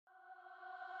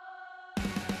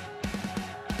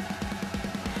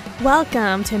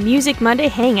Welcome to Music Monday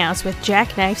Hangouts with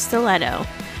Jackknife Stiletto.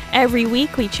 Every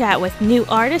week we chat with new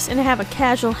artists and have a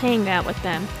casual hangout with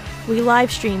them. We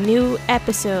live stream new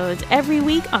episodes every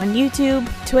week on YouTube,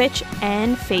 Twitch,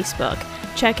 and Facebook.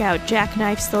 Check out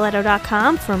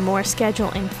jackknifestiletto.com for more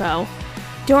schedule info.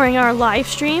 During our live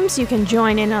streams, you can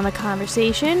join in on the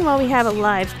conversation while we have a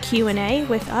live Q&A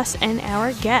with us and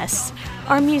our guests.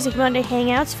 Our Music Monday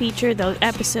Hangouts feature those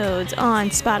episodes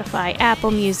on Spotify,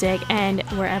 Apple Music, and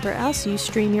wherever else you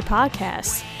stream your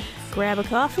podcasts. Grab a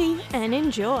coffee and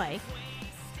enjoy.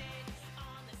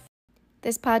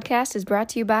 This podcast is brought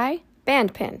to you by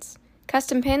Band Pins,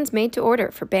 custom pins made to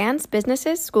order for bands,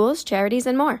 businesses, schools, charities,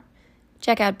 and more.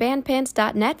 Check out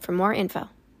bandpins.net for more info.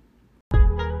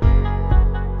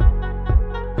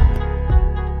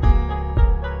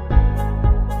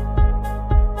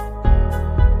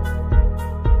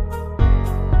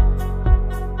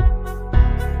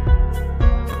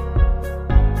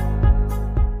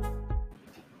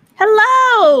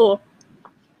 Hello!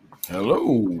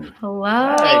 Hello.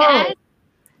 Hello.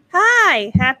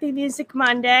 Hi! Happy Music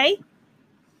Monday.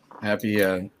 Happy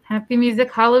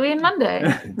Music Halloween Monday.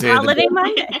 Holiday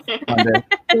Monday. Monday.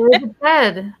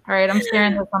 Dead. All right, I'm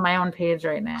sharing this on my own page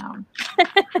right now.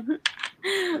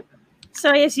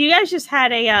 So yes, you guys just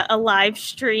had a live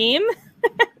stream.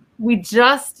 We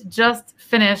just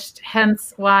finished,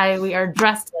 hence why we are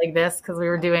dressed like this, because we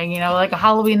were doing, like a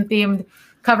Halloween themed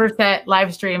cover set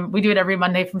live stream. We do it every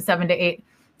Monday from 7 to 8.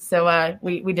 So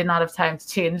we did not have time to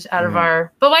change out of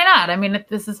our, but why not? I mean,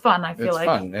 this is fun. I feel It's like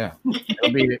fun, yeah.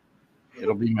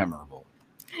 It'll be memorable.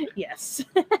 Yes.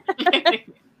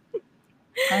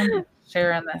 I'm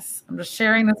sharing this. I'm just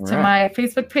sharing this to my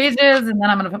Facebook pages, and then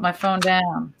I'm going to put my phone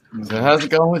down. So how's it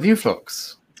going with you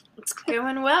folks? It's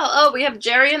going well. Oh, we have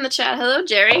Jerry in the chat. Hello,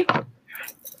 Jerry.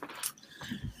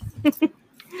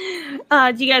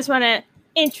 Do you guys want to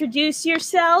introduce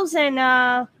yourselves and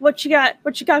what you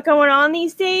got going on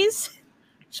these days?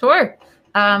 Sure.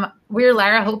 We're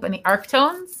Lara Hope and the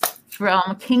Ark-Tones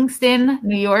from Kingston,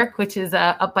 New York, which is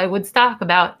up by Woodstock,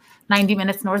 about 90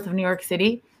 minutes north of New York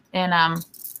City. And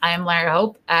I am Lara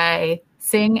Hope. I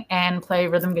sing and play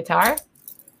rhythm guitar.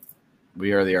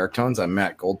 We are the Ark-Tones. I'm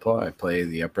Matt Goldpaw. I play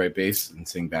the upright bass and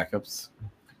sing backups.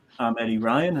 I'm Eddie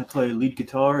Ryan. I play lead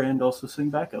guitar and also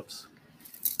sing backups.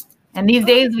 And these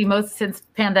days, since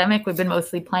pandemic, we've been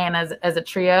mostly playing as a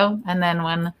trio. And then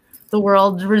when the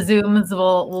world resumes,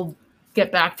 we'll get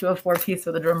back to a 4-piece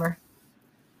with a drummer.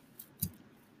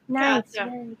 Nice, Gotcha.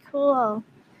 very cool.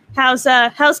 How's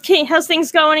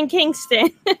things going in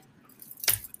Kingston?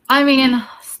 I mean,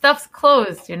 stuff's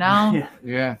closed,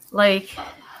 Yeah.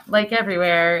 like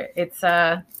everywhere. It's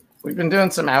We've been doing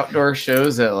some outdoor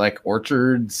shows at like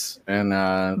orchards and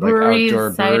breweries, like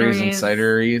outdoor breweries and cideries.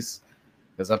 cideries.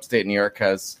 Because upstate New York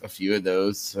has a few of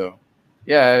those. So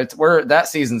yeah, that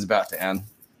season's about to end.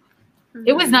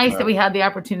 It was nice that we had the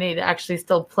opportunity to actually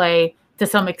still play to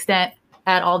some extent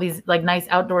at all these like nice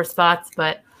outdoor spots.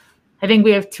 But I think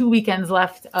we have 2 weekends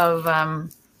left of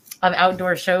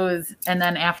outdoor shows. And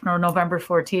then after November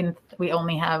 14th, we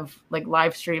only have like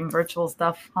live stream virtual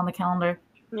stuff on the calendar.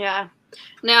 Yeah.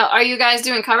 Now, are you guys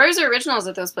doing covers or originals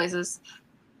at those places?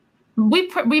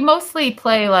 We mostly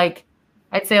play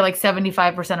I'd say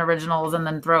 75% originals and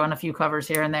then throw in a few covers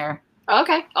here and there.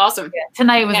 Okay, awesome. Yeah,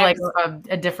 tonight was Yeah.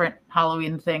 a different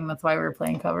Halloween thing. That's why we were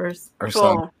playing covers. Our Cool.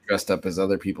 songs dressed up as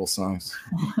other people's songs.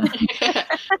 Yeah,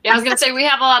 I was going to say, we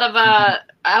have a lot of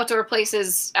outdoor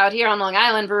places out here on Long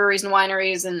Island, breweries and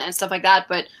wineries and stuff like that,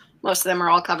 but most of them are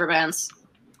all cover bands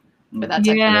for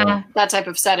that type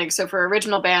of setting. So for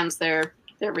original bands, there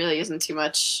really isn't too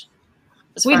much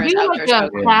as We far as do outdoor shows.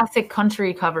 classic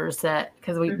country cover set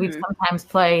because we sometimes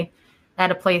play at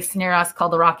a place near us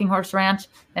called the Rocking Horse Ranch,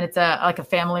 and it's a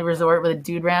family resort with a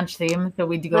dude ranch theme. So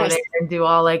we do go Nice. there and do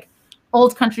all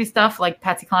old country stuff like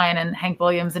Patsy Cline and Hank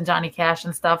Williams and Johnny Cash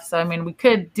and stuff. So I mean, we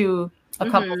could do a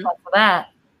couple Mhm. stuff for that.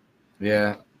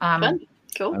 Yeah. Fun.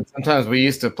 Cool. And sometimes we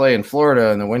used to play in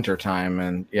Florida in the winter time,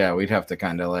 and yeah, we'd have to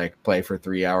kind of play for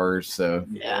 3 hours. So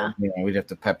Yeah. we'd have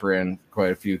to pepper in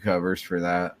quite a few covers for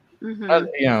that. Mhm.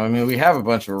 I mean, we have a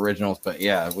bunch of originals, but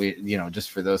yeah, we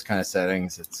just for those kind of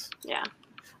settings, it's Yeah.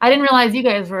 I didn't realize you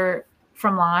guys were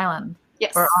from Long Island.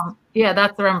 Yes. Or yeah,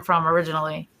 that's where I'm from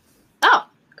originally. Oh,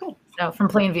 cool. So from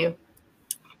Plainview.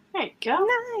 There you go.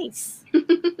 Nice.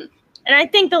 And I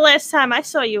think the last time I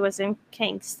saw you was in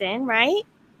Kingston, right?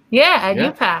 Yeah, at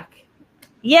Yeah. UPAC.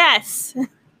 Yes.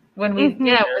 When we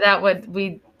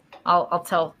Mhm. I'll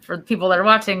tell for the people that are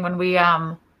watching when we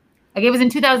it was in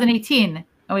 2018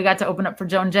 and we got to open up for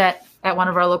Joan Jett at one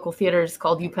of our local theaters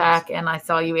called UPAC, and I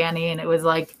saw you, Annie, and it was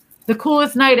the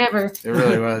coolest night ever. It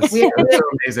really was. It was so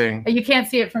amazing. You can't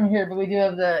see it from here, but we do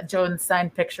have the Jones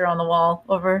signed picture on the wall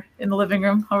over in the living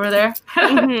room over there.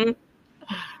 Mhm.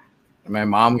 My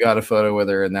mom got a photo with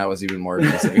her, and that was even more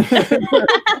amazing.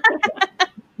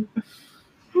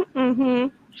 Mm-hmm.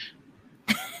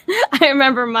 I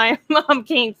remember my mom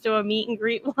came to a meet and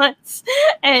greet once,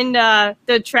 and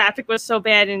the traffic was so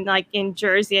bad in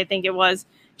Jersey, I think it was.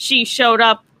 She showed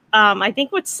up, I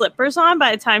think with slippers on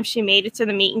by the time she made it to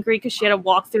the meet and greet because she had to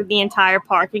walk through the entire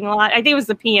parking lot. I think it was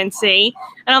the PNC,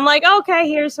 and I'm like, okay,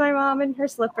 here's my mom in her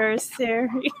slippers. There,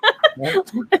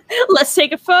 let's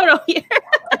take a photo here.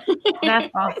 That's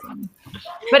awesome.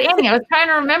 But Annie, I was trying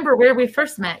to remember where we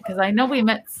first met because I know we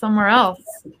met somewhere else,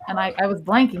 and I was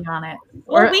blanking on it.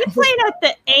 Well, we played at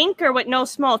the Anchor with No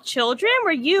Small Children.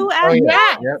 Were you at yeah.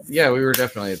 that? Yeah, we were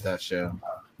definitely at that show.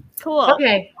 Cool.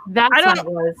 Okay, that's what it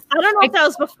was. I don't know if that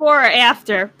was before or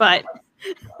after, but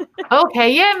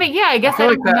okay, yeah, I guess I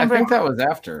don't remember. I think that was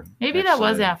after. Maybe that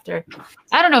was after.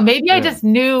 I don't know. Maybe I just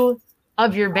knew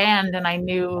of your band and I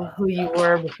knew who you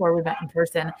were before we met in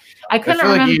person. I couldn't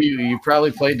remember. Like you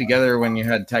probably played together when you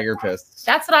had Tiger Pists.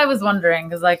 That's what I was wondering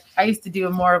because like I used to do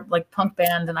a more like punk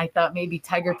band and I thought maybe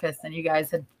Tiger Pists and you guys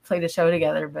had played a show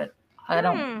together, but I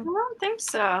don't think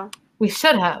so. We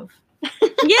should have.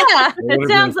 Yeah, it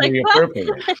sounds like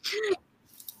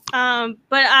fun.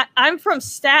 But I'm from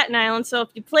Staten Island, so if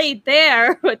you played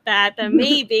there with that, then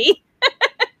maybe.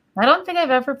 I don't think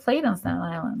I've ever played on Staten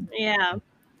Island. Yeah.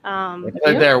 I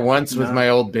played there once with my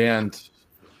old band.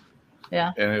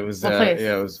 Yeah. And it was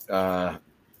I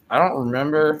don't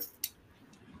remember.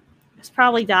 It's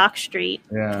probably Dock Street.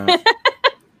 Yeah.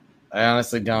 I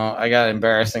honestly don't. I got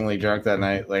embarrassingly drunk that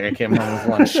night. Like I came home with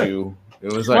one shoe.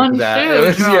 It was like one that.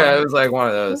 Shoe, it was like one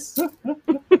of those.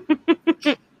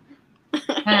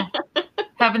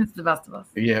 Happens to the best of us.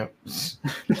 Yeah.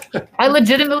 I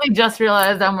legitimately just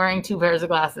realized I'm wearing 2 pairs of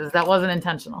glasses. That wasn't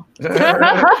intentional. So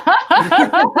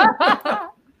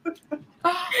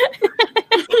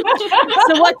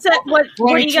what's that? What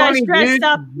are you guys dressed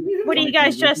up? What are you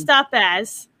guys dressed up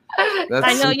as?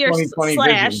 I know you're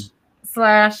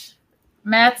slash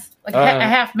Matt's like a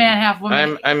half man, half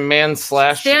woman. I'm man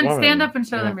slash woman. Stand up and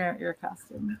show them your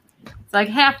costume. It's like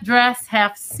half dress,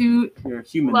 half suit. You're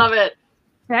human. Love it.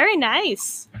 Very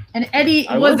nice. And Eddie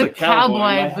was a cowboy.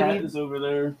 My hat is over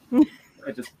there.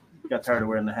 I just got tired of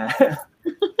wearing the hat.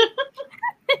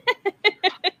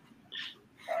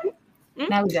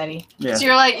 Now he's Eddie. Yeah. So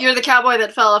you're the cowboy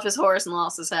that fell off his horse and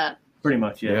lost his hat. Pretty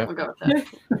much, yeah. We'll go with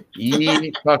that.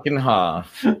 Ye fucking ha.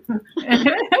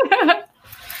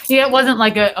 Yeah, it wasn't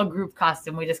like a group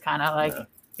costume. We just kind of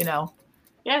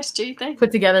Yes, do you think?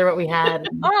 put together what we had.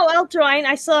 Oh, I'll join.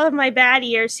 I still have my bad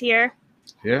ears here.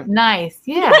 Yeah. Nice.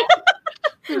 Yeah.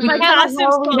 My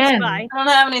costume's close by. I don't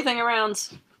have anything around.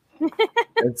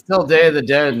 It's still Day of the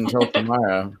Dead until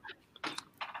tomorrow.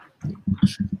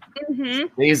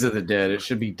 Mm-hmm. Days of the Dead. It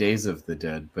should be Days of the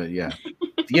Dead, but yeah.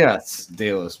 Yes,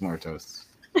 De los Muertos.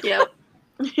 Yep.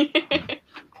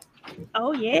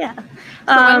 Oh yeah.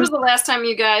 So when was the last time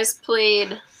you guys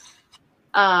played?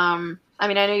 I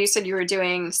mean, I know you said you were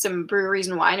doing some breweries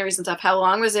and wineries and stuff. How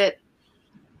long was it?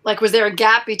 Like, was there a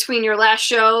gap between your last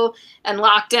show and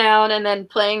lockdown and then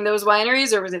playing those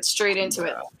wineries, or was it straight into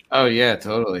it? Oh yeah,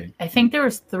 totally. I think there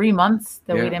was 3 months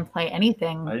that we didn't play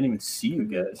anything. I didn't even see you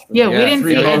guys. We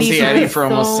didn't see Eddie for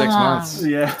almost 6 months.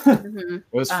 Yeah. Mm-hmm. It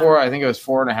was I think it was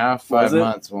 4.5, 5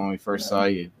 months when we first saw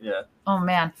you. Yeah. Oh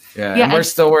man. Yeah, and we're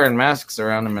still wearing masks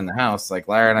around him in the house. Like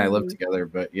Lara and I live together,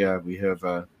 but yeah, we have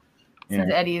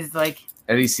Eddie's like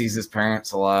Eddie sees his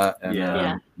parents a lot, and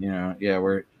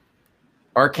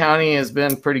our county has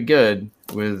been pretty good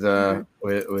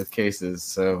with cases,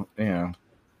 so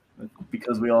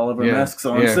because we all have our masks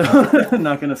on, so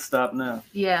not gonna stop now.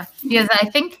 Yeah. Yes, I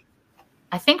think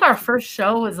our first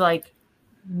show was like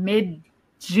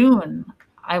mid-June,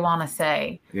 I want to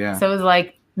say. Yeah. So it was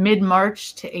like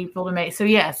mid-March to April to May. So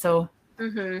yeah, so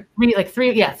 3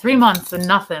 months and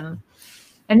nothing.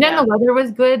 And then the weather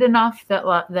was good enough that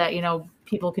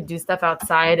people could do stuff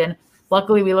outside, and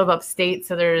luckily we live upstate,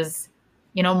 so there's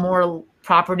more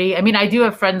property. I mean, I do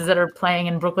have friends that are playing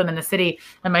in Brooklyn in the city,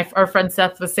 and our friend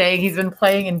Seth was saying he's been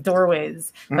playing in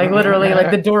doorways, like literally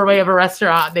like the doorway of a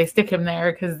restaurant. They stick him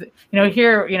there because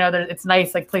here it's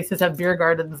nice, like places have beer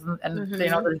gardens and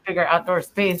there's bigger outdoor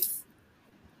space.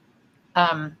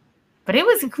 But it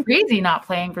was crazy not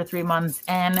playing for 3 months,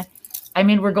 and I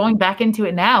mean we're going back into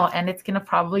it now, and it's gonna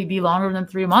probably be longer than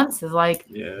 3 months. Is like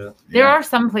there are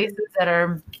some places that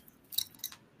are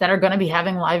going to be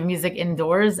having live music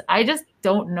indoors. I just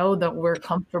don't know that we're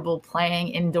comfortable playing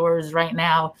indoors right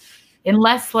now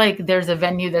unless like there's a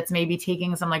venue that's maybe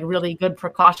taking some like really good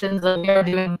precautions. Like they're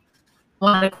doing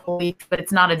one a week, but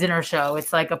it's not a dinner show.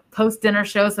 It's like a post-dinner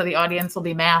show, so the audience will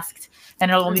be masked,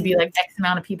 and it'll only be like X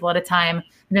amount of people at a time.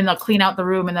 And then they'll clean out the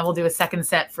room, and then we'll do a second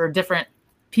set for different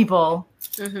people.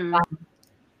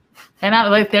 And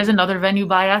there's another venue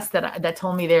by us that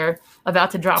told me they're about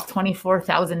to drop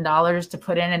 $24,000 to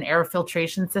put in an air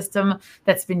filtration system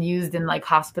that's been used in like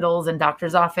hospitals and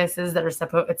doctors' offices that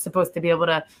are it's supposed to be able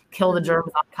to kill the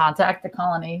germs on contact, the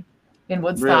colony in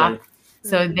Woodstock. Really?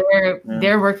 So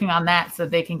they're working on that so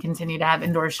they can continue to have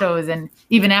indoor shows. And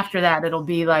even after that, it'll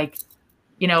be like,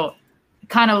 you know,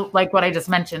 kind of like what I just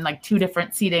mentioned, like 2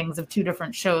 different seatings of 2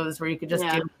 different shows where you could just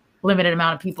do limited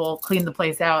amount of people, clean the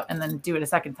place out, and then do it a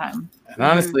second time. And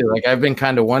honestly, like I've been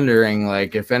kind of wondering,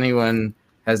 like if anyone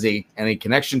has any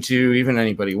connection to, even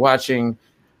anybody watching,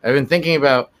 I've been thinking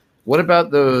about what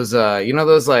about those, you know,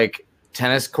 those like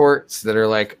tennis courts that are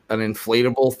like an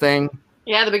inflatable thing.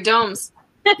 Yeah, the big domes.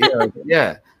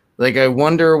 Yeah. Like I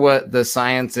wonder what the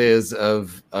science is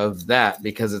of that,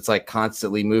 because it's like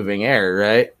constantly moving air,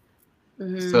 right?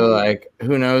 So like,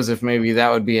 who knows if maybe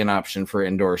that would be an option for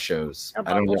indoor shows. A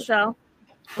bubble show.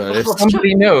 But if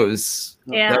somebody knows,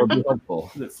 that would be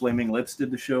helpful. The Flaming Lips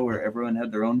did the show where everyone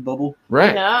had their own bubble.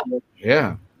 Right.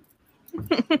 Yeah.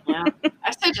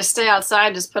 I say just stay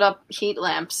outside, just put up heat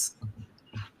lamps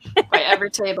by every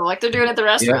table, like they're doing at the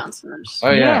restaurants.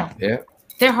 Yeah.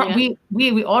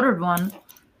 We ordered one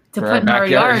to put in our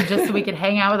yard just so we could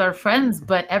hang out with our friends,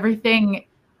 but everything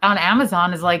on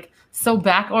Amazon is like so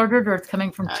back ordered, or it's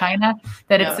coming from China,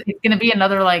 that it's going to be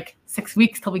another like 6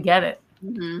 weeks till we get it.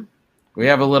 We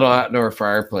have a little outdoor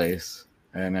fireplace,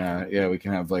 and we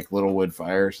can have like little wood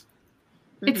fires.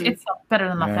 It's better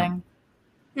than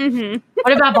nothing.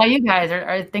 What about by you guys?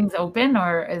 Are things open,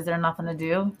 or is there nothing to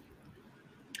do?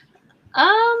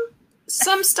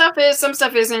 Some stuff is, some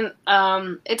stuff isn't.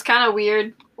 It's kind of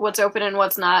weird what's open and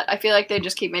what's not. I feel like they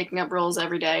just keep making up rules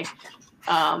every day.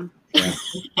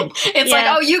 It's like,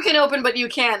 oh, you can open, but you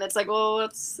can't. It's like, well,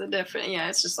 what's the difference? Yeah,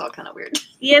 it's just all kind of weird.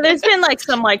 Yeah, there's been like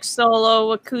some like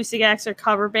solo acoustic acts or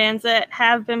cover bands that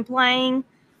have been playing.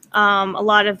 A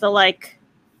lot of the like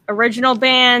original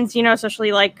bands, you know,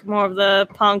 especially like more of the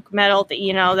punk metal that,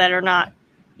 you know, that are not,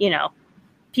 you know,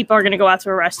 people are going to go out to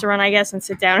a restaurant, I guess, and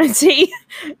sit down and see,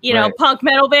 you know, punk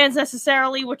metal bands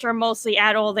necessarily, which are mostly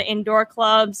at all the indoor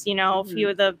clubs. You know, a few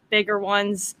of the bigger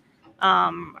ones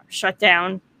shut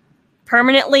down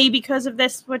permanently because of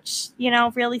this, which, you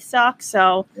know, really sucks.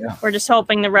 So we're just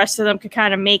hoping the rest of them could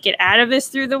kind of make it out of this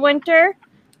through the winter.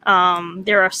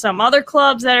 There are some other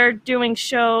clubs that are doing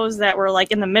shows that were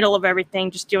like in the middle of everything,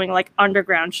 just doing like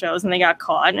underground shows, and they got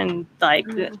caught. And like,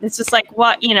 it's just like,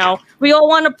 what, you know, we all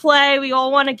want to play, we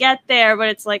all want to get there, but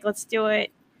it's like, let's do it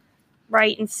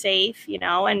right and safe, you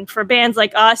know. And for bands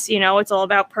like us, you know, it's all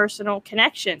about personal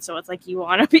connection. So it's like, you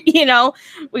want to be, you know,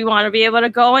 we want to be able to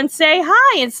go and say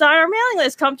hi and sign our mailing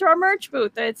list, come to our merch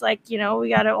booth. It's like, you know, we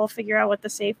got to all figure out what the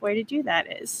safe way to do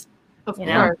that is. Of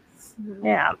course.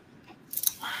 Know?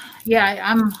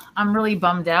 Yeah, I'm really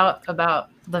bummed out about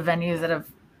the venues that have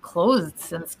closed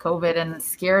since COVID, and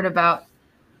scared about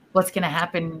what's going to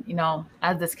happen, you know,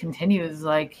 as this continues.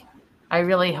 Like, I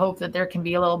really hope that there can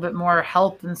be a little bit more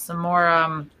help and some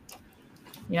more,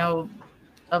 you know,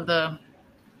 of the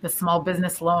small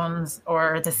business loans,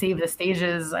 or to save the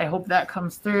stages. I hope that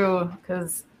comes through,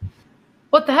 because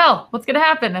what the hell? What's going to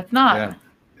happen if not?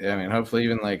 Yeah. I mean, hopefully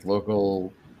even like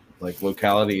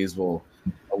localities will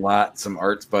allot some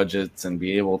arts budgets and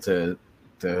be able to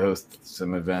host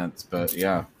some events. But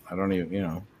yeah, I don't even, you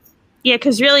know. Yeah,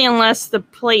 because really, unless the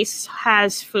place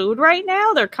has food right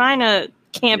now, they're kind of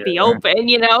can't be open,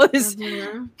 you know,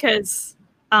 because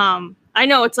I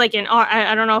know it's like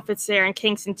I don't know if it's there in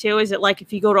Kingston too. Is it like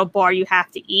if you go to a bar, you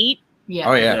have to eat? Yeah.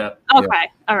 Oh yeah. Okay.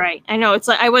 All right. I know it's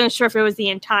like, I wasn't sure if it was the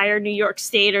entire New York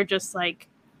State or just like.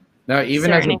 No,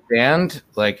 even as a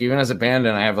band,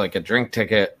 and I have like a drink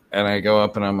ticket, and I go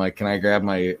up and I'm like, can I grab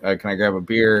a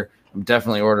beer? I'm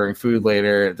definitely ordering food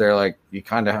later. They're like, you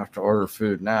kind of have to order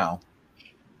food now.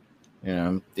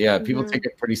 You know, people take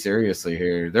it pretty seriously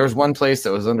here. There was one place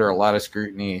that was under a lot of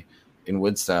scrutiny in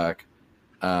Woodstock,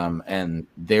 and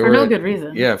they were for no good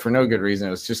reason. Yeah, for no good reason.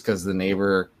 It was just because the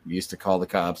neighbor used to call the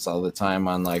cops all the time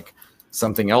on like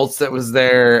something else that was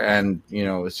there, and you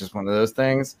know, it was just one of those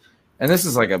things. And this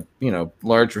is like a, you know,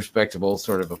 large, respectable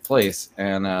sort of a place,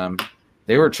 and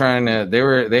they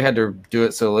had to do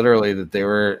it so literally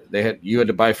that you had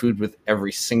to buy food with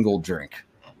every single drink.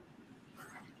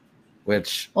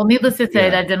 Which, well, needless to say,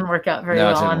 that didn't work out very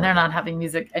well, and they're not having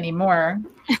music anymore.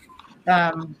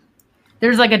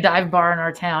 there's like a dive bar in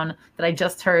our town that I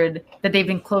just heard that they've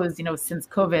been closed, since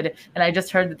COVID. And I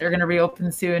just heard that they're going to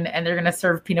reopen soon and they're going to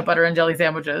serve peanut butter and jelly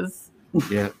sandwiches.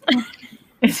 Yeah.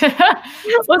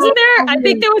 Wasn't there? I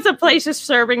think there was a place just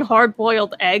serving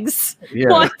hard-boiled eggs. Yeah.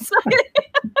 Once.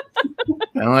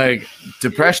 And like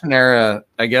Depression era,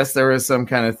 I guess there was some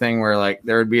kind of thing where like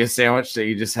there would be a sandwich that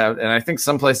you just have, and I think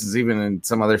some places, even in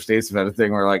some other states, have had a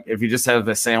thing where like if you just have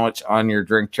a sandwich on your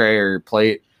drink tray or your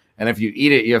plate, and if you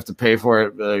eat it, you have to pay for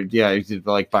it. Yeah, you could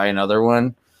like buy another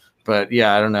one. But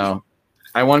yeah, I don't know.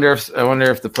 I wonder if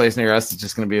the place near us is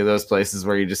just going to be those places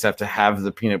where you just have to have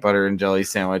the peanut butter and jelly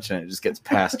sandwich, and it just gets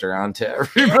passed around to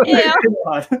everybody. Yeah.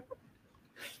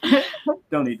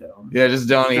 Don't eat that one. Yeah, just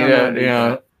don't eat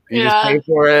it. You just pay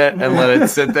for it and let it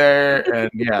sit there, and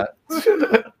yeah.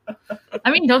 I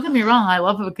mean, don't get me wrong. I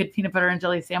love a good peanut butter and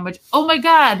jelly sandwich. Oh my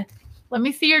God. Let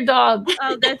me see your dog.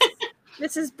 Oh,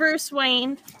 this is Bruce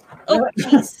Wayne. Oh,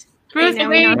 jeez. Bruce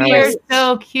Wayne, you're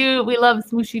so cute. We love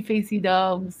smooshy facey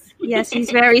dogs. Yes,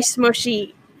 he's very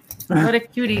smushy. What a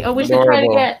cutie. Oh, we should try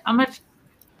to get how much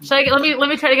let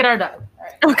me try to get our dog. All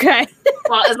right. Okay.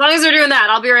 Well, as long as they're doing that,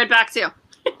 I'll be right back too.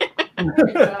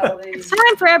 It's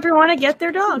time for everyone to get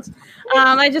their dogs.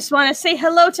 I just want to say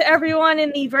hello to everyone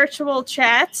in the virtual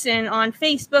chats and on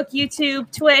Facebook,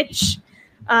 YouTube, Twitch.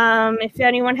 If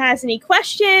anyone has any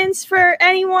questions for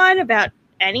anyone about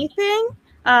anything,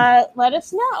 let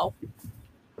us know.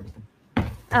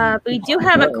 We do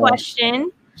have a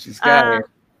question. She's got it.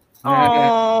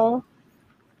 Oh,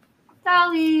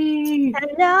 Dolly.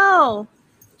 Hello.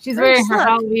 She's wearing her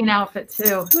Halloween outfit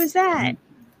too. Who's that?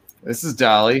 This is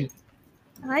Dolly.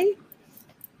 Hi.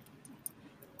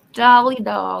 Dolly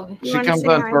dog. She comes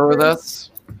on tour with us.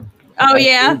 Oh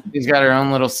yeah. She's got her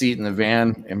own little seat in the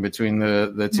van in between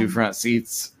the two front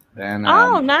seats, and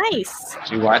nice.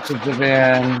 She watches the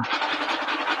van,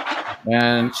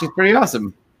 and she's pretty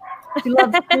awesome. She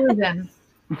loves Susan.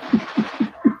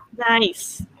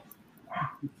 Nice.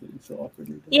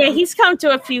 Yeah, he's come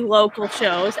to a few local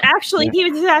shows. Actually, he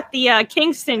was at the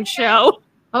Kingston show.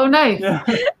 Oh, nice.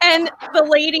 And the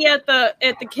lady at the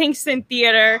Kingston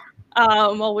Theater,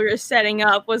 while we were setting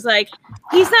up, was like,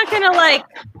 "He's not gonna like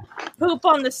poop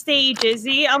on the stage, is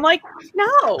he?" I'm like,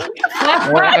 "No."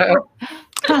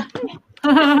 Of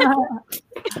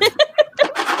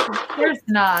course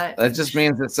not. That just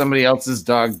means that somebody else's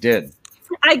dog did.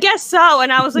 I guess so. And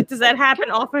I was like, does that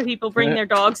happen often? People bring their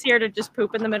dogs here to just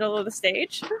poop in the middle of the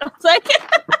stage? I was like,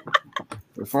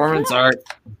 performance art.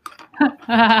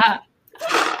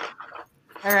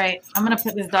 All right, I'm gonna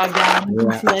put this dog down.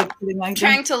 Yeah.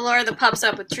 Trying to lure the pups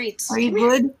up with treats. Are you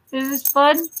good? Is this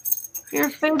fun? Your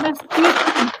famous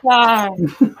cute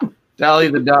dog. Dolly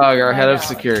the dog, our head of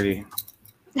security.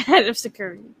 Head of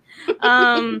security.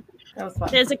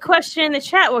 There's a question in the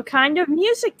chat. What kind of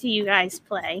music do you guys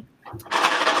play?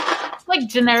 It's like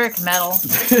generic metal.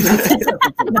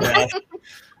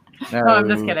 No, I'm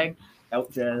just kidding.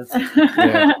 Out jazz.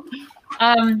 Yeah.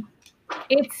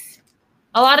 It's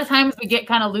a lot of times we get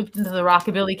kind of looped into the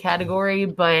rockabilly category,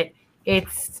 but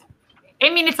it's a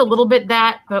little bit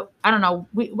that, but I don't know.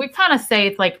 We kind of say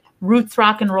it's like roots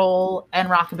rock and roll and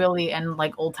rockabilly and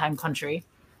like old time country.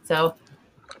 So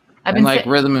I've been like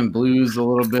rhythm and blues a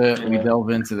little bit. We delve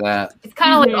into that. It's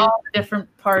kind of like all the different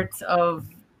parts of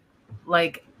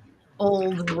like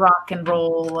old rock and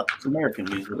roll. It's American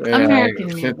music. Yeah, American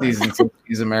like music. 50s and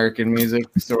 60s American music,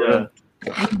 sort of.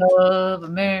 We love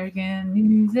American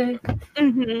music.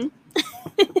 Mm-hmm.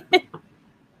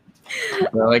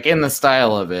 Like in the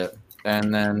style of it.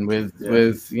 And then with I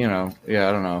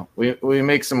don't know. We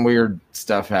make some weird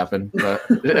stuff happen. But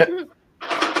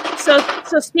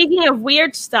So speaking of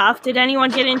weird stuff, did anyone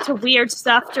get into weird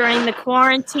stuff during the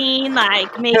quarantine,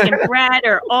 like making bread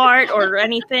or art or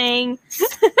anything?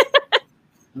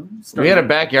 We had a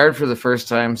backyard for the first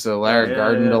time, so Lara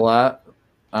gardened a lot.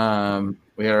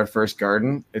 We had our first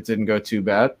garden. It didn't go too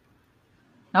bad.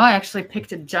 No, I actually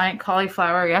picked a giant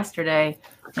cauliflower yesterday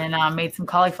and made some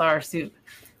cauliflower soup.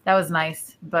 That was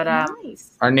nice. But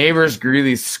nice. Our neighbors grew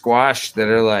these squash that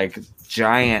are like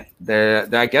giant.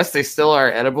 I guess they still are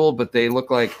edible, but they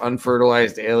look like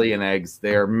unfertilized alien eggs.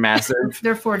 They are massive.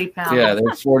 They're 40 pounds. Yeah,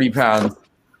 they're 40 pounds.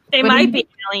 They might be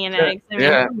alien eggs. I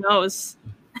mean, who knows?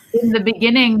 In the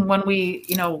beginning, when we,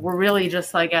 were really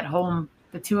just like at home,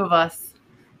 the two of us,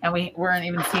 and we weren't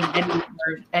even seeing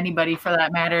anybody for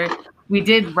that matter, we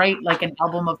did write like an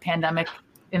album of pandemic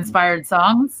inspired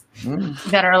songs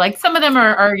that are like, some of them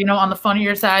are on the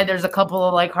funnier side. There's a couple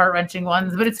of like heart-wrenching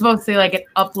ones, but it's mostly like an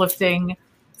uplifting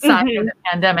side of the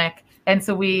pandemic. And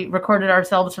so we recorded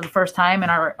ourselves for the first time in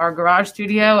our garage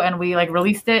studio, and we like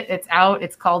released it. It's out.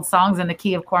 It's called Songs in the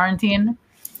Key of Quarantine.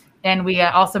 And we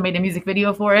also made a music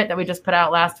video for it that we just put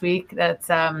out last week. That's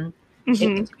it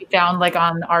can be found like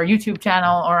on our YouTube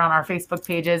channel or on our Facebook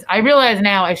pages. I realize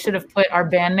now I should have put our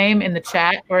band name in the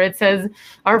chat where it says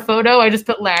our photo. I just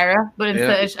put Lara, but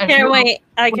instead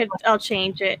I'll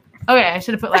change it. Okay, I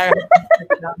should have put Lara.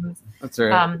 That's all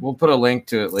right. We'll put a link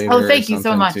to it later. Oh, thank you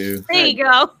so much. Too. There you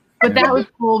go. But that was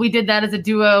cool. We did that as a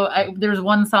duo. There was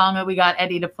one song that we got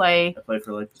Eddie to play. I played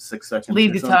for like 6 seconds.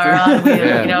 Lead guitar on.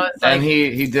 Yeah. You know, it's like, and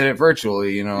he did it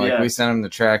virtually. You know, like we sent him the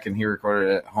track and he recorded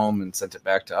it at home and sent it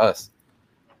back to us.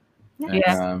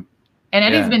 Yeah. And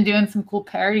Eddie's been doing some cool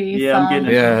parodies. Yeah, I'm getting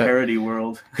into the parody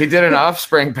world. He did an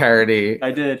Offspring parody.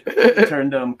 I did. I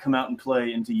turned Come Out and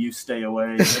Play into You Stay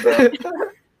Away about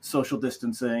social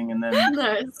distancing. And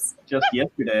then just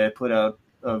yesterday I put out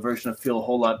a version of Feel a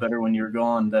Whole Lot Better When You're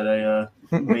Gone that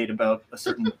I made about a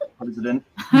certain president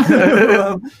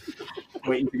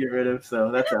waiting to get rid of.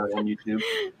 So that's out on YouTube.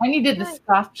 And he did the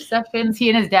Scotch sessions. He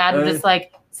and his dad would just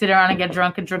like sit around and get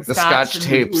drunk and drink the Scotch. Scotch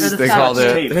tapes, they called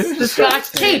it. The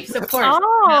Scotch tapes, of course.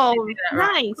 Oh,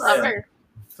 nice. Yeah.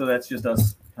 So that's just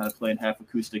us kind of playing half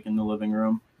acoustic in the living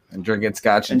room. And drinking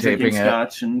Scotch and taping it.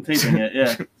 Scotch and taping it,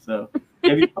 yeah. So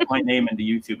if you put my name into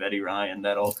YouTube, Eddie Ryan,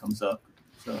 that all comes up.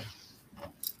 So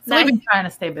we've been trying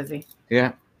to stay busy.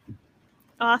 Yeah.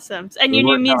 Awesome. And your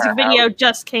new music video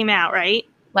just came out, right?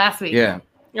 Last week. Yeah.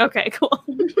 Okay, cool.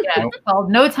 Yeah, it's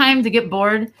called No Time to Get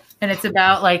Bored. And it's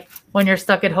about like when you're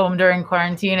stuck at home during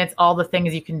quarantine, it's all the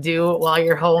things you can do while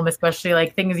you're home, especially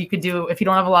like things you could do if you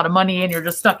don't have a lot of money and you're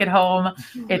just stuck at home.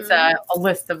 Mm-hmm. It's a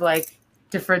list of like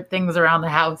different things around the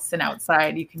house and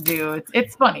outside you can do.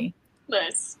 It's funny.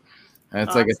 Nice. And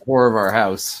it's like a tour of our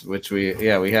house, which we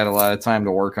had a lot of time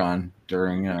to work on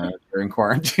during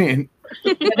quarantine.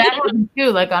 Yeah, that happened too.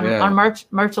 Like on March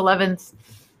 11th,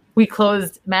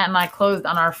 Matt and I closed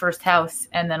on our first house.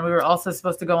 And then we were also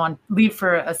supposed to leave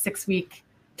for a 6-week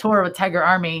tour with Tiger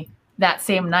Army that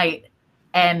same night.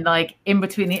 And like in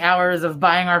between the hours of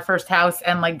buying our first house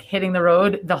and like hitting the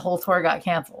road, the whole tour got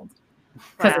canceled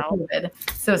because of COVID.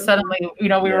 So suddenly, we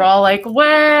were all like,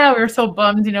 wow, we were so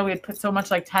bummed. We had put so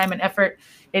much like time and effort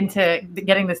into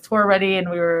getting this tour ready and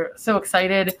we were so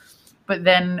excited. But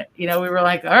then, we were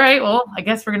like, all right, well, I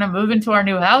guess we're going to move into our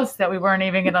new house that we weren't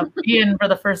even going to be in for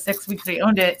the first 6 weeks we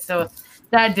owned it. So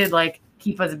that did like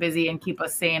keep us busy and keep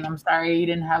us sane. I'm sorry you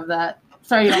didn't have that.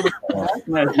 Sorry you don't.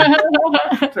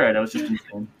 That's all right. I was just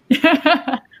insane.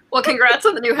 Well, congrats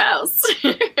on the new house.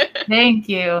 Thank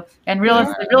you. And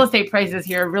real estate prices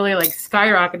here really like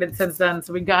skyrocketed since then.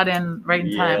 So we got in right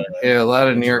in time. Yeah, a lot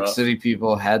of New York City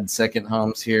people had second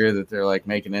homes here that they're like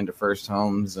making into first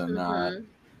homes, and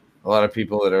a lot of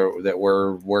people that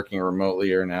were working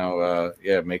remotely are now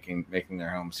making their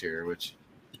homes here, which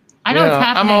I know it's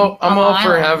happening. I'm all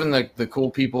for having the cool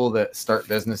people that start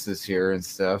businesses here and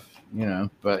stuff,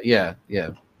 But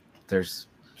there's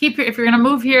if you're gonna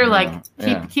move here,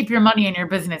 keep your money in your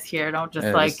business here. Don't just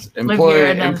live here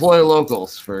and employ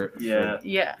locals for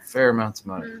fair amounts of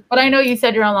money. But I know you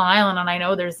said you're on Long Island, and I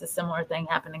know there's a similar thing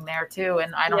happening there too.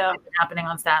 And I don't know if it's happening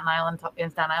on Staten Island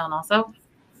also.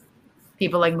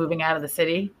 People like moving out of the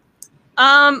city.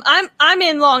 I'm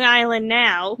in Long Island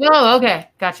now. Oh, okay,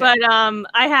 gotcha. But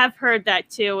I have heard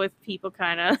that too, with people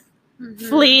kind of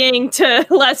fleeing to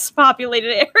less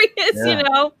populated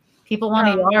areas. People want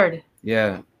a yard.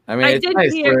 Yeah, I mean, I did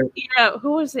hear.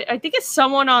 Who was it? I think it's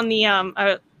someone on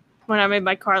the when I'm in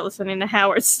my car listening to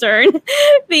Howard Stern,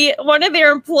 one of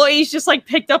their employees just like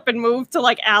picked up and moved to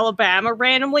like Alabama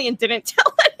randomly and didn't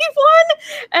tell anyone.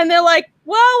 And they're like,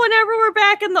 well, whenever we're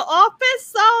back in the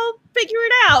office, I'll figure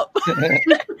it out.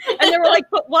 And they were like,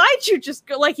 but why'd you just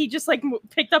go? Like, he just like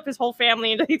picked up his whole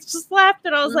family and he just left.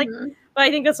 And I was like, but I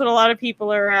think that's what a lot of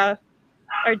people are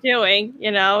doing,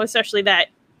 especially that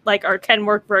like can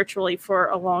work virtually for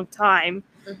a long time.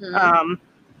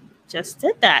 Just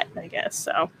did that, I guess.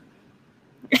 So.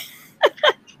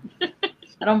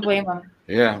 I don't blame them.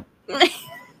 Yeah.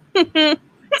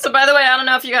 So, by the way, I don't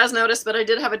know if you guys noticed, but I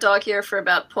did have a dog here for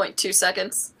about 0.2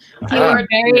 seconds. I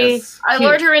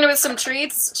lured her in with some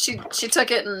treats. She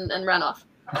took it and ran off.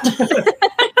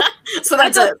 So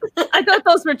that's it. I thought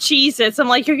those were Cheez-Its. I'm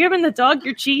like, you're giving the dog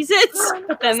your Cheez-Its?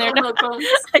 But then they're not.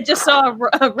 I just saw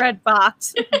a red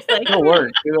box. Like, it'll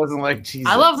work. Who doesn't like Cheez-Its?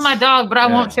 I love my dog, but I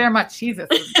won't share my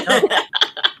Cheez-Its.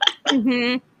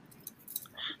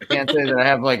 I can't say that I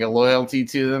have like a loyalty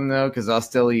to them though, because I'll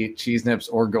still eat cheese nips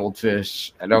or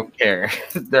goldfish. I don't care.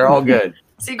 They're all good.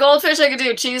 See, goldfish I could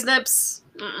do. Cheese nips,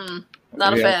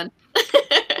 not a fan.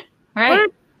 Right?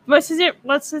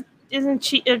 Isn't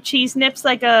cheese nips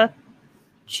like a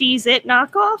Cheez-It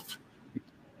knockoff?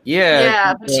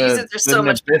 Yeah, but cheeses are so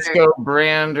much better. Nabisco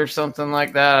brand or something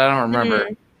like that. I don't remember.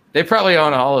 They probably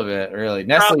own all of it, really.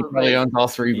 Nestle probably owns all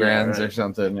 3 brands or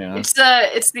something. Yeah. It's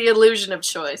the illusion of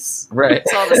choice. Right.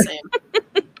 It's all the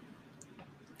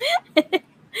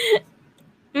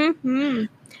Mm-hmm.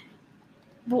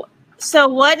 same. So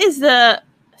what is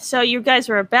so you guys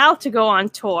are about to go on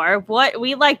tour. What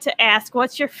we like to ask,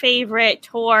 what's your favorite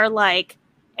tour, like,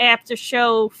 after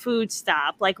show food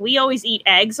stop? Like, we always eat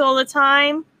eggs all the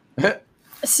time.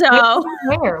 So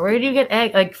where do you get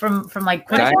egg? Like from like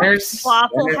diners,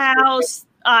 Waffle House,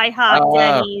 IHOP,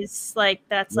 Denny's, like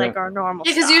that's like our normal.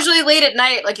 Yeah, because usually late at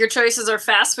night, like your choices are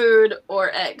fast food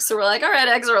or eggs. So we're like, all right,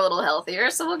 eggs are a little healthier,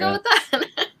 so we'll go with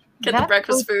that. Get the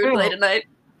breakfast food late at night.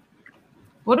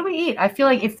 What do we eat? I feel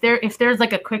like if there's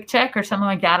like a Quick Check or something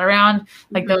like that around,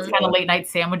 like those kind of late night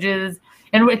sandwiches,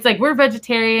 and it's like we're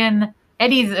vegetarian.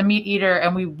 Eddie's a meat eater,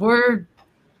 and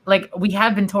we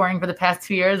have been touring for the past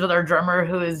 2 years with our drummer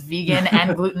who is vegan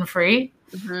and gluten free.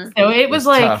 So it was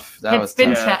like tough.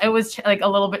 It was like a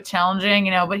little bit challenging,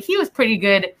 but he was pretty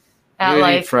good at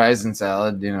like fries and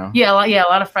salad, Yeah, a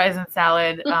lot of fries and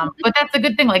salad. But that's a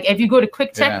good thing. Like if you go to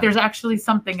Quick Check, there's actually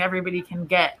something everybody can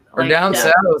get. Or down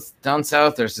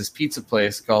south, there's this pizza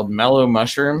place called Mellow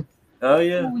Mushroom. Oh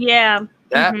yeah. Yeah.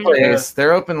 That place,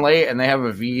 they're open late and they have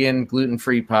a vegan,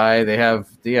 gluten-free pie. They have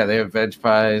veg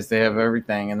pies. They have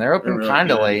everything, and they're open really kind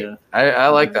of late. Yeah. I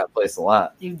like that place a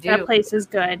lot. You do. That place is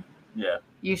good. Yeah,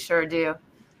 you sure do.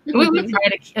 We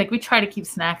try to keep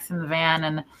snacks in the van,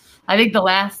 and I think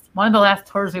one of the last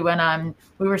tours we went on,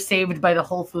 we were saved by the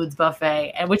Whole Foods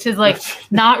buffet, and which is like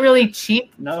not really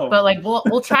cheap. No, but like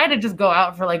we'll try to just go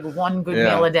out for like one good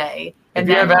meal a day. And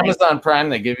if you have Amazon Prime,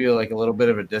 they give you like a little bit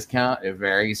of a discount. It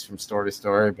varies from store to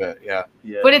store, but yeah.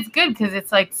 But it's good because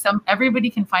it's like everybody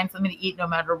can find something to eat no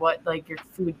matter what like your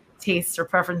food tastes or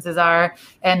preferences are,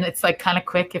 and it's like kind of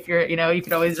quick. If you're, you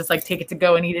could always just like take it to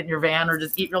go and eat it in your van or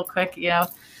just eat real quick, But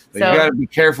you gotta be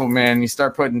careful, man. You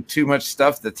start putting too much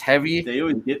stuff that's heavy. They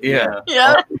always get Yeah.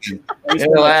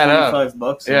 It'll add up.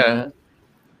 $25.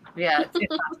 Yeah.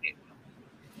 It's not cheap.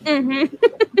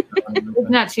 It's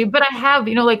not cheap, but I have,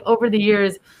 like over the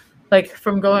years, like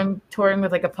from touring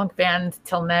with like a punk band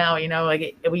till now,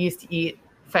 like we used to eat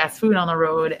fast food on the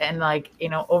road, and like,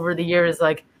 over the years,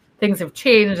 like things have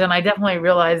changed, and I definitely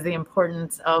realized the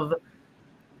importance of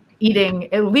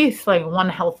eating at least like one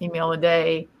healthy meal a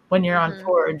day when you're on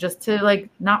tour, just to like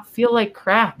not feel like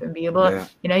crap and be able to,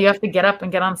 you have to get up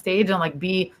and get on stage and like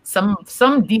be some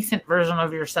decent version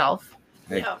of yourself.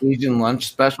 Like Asian lunch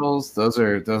specials, those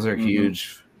are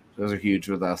huge. Those are huge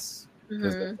with us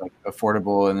because it's like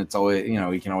affordable, and it's always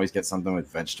you can always get something with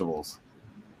vegetables,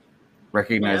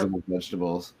 recognizable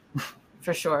vegetables.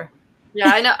 For sure.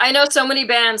 Yeah, I know so many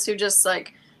bands who just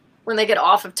like when they get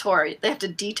off of tour, they have to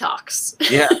detox.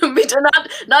 Yeah,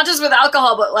 not just with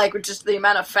alcohol, but like with just the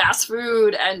amount of fast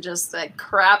food and just like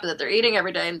crap that they're eating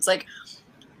every day. And it's like,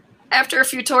 after a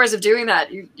few tours of doing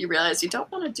that, you realize you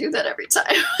don't want to do that every time.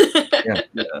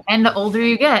 And the older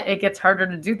you get, it gets harder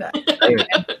to do that. And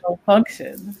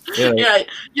function. Yeah,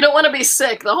 you don't want to be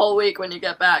sick the whole week when you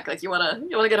get back. Like you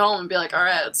want to get home and be like, all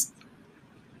right, let's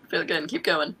feel good and keep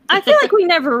going. I feel like we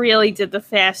never really did the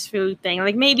fast food thing.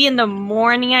 Like maybe in the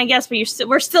morning, I guess, but we just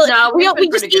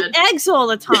eat eggs all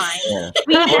the time. Yeah.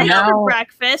 We eat eggs for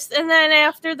breakfast, and then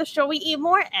after the show, we eat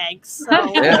more eggs.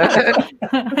 So.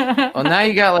 Well, now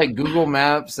you got like Google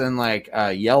Maps and like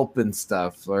Yelp and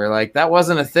stuff, or like that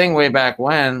wasn't a thing way back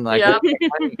when. Like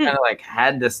you kind of like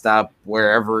had to stop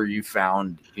wherever you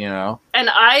found, And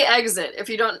iExit. If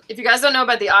you guys don't know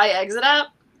about the iExit app,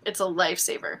 it's a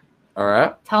lifesaver. All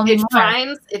right. Tell me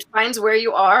more. It finds where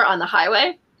you are on the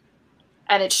highway,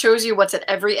 and it shows you what's at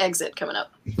every exit coming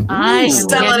up. I'm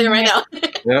telling you right now.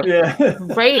 Yeah.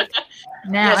 Great.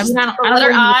 Now,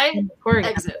 letter I,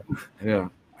 exit. Yeah.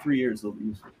 3 years they'll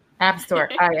use App Store.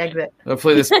 I exit.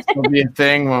 Hopefully this will be a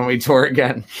thing when we tour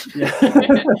again. Yeah.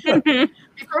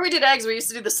 Before we did eggs, we used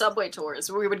to do the subway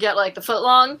tours where we would get like the foot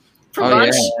long for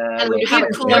lunch, and we'd have a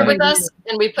cooler with us,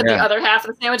 and we'd put the other half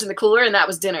of the sandwich in the cooler, and that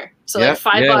was dinner. So like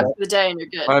 $5 for the day, and you're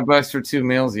good. $5 for 2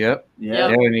 meals. Yep. Yeah.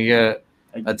 And you get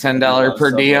a $10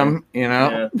 per diem.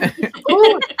 Yeah.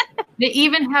 They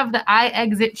even have the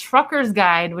iExit Trucker's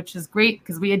Guide, which is great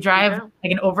because we drive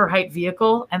like an overhyped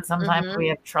vehicle, and sometimes we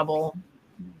have trouble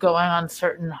going on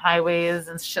certain highways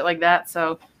and shit like that.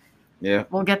 So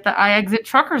we'll get the iExit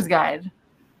Trucker's Guide.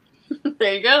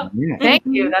 There you go. Yeah. Thank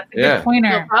you. That's a good pointer.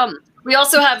 No problem. We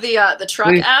also have the truck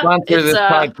Please app. Sponsor this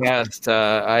podcast.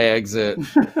 iExit.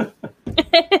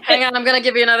 Hang on, I'm gonna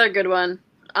give you another good one.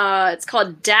 It's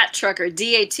called DAT Trucker,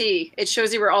 D-A-T. It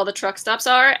shows you where all the truck stops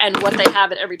are and what they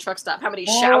have at every truck stop. How many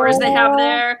showers they have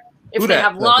there. If they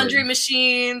have laundry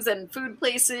machines and food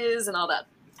places and all that.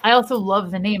 I also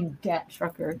love the name DAT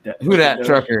Trucker. Who Dat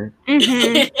Trucker?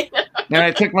 Mm-hmm. And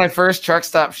I took my first truck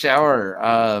stop shower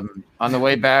on the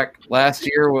way back last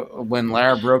year when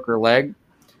Lara broke her leg.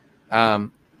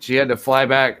 She had to fly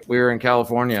back. We were in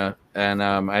California, and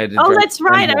I had to. Oh, that's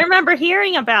right. I remember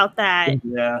hearing about that.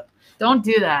 Yeah. Don't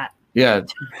do that. Yeah.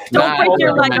 Don't break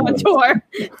your leg on tour.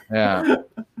 Yeah.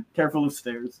 Careful of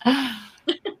stairs.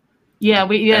 Yeah,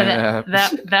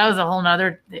 that was a whole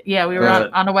nother. Yeah, we were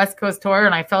on a West Coast tour,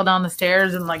 and I fell down the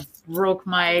stairs and like broke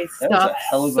my stuff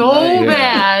so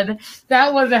bad.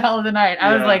 That was a hell of a night.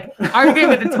 I was like arguing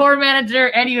with the tour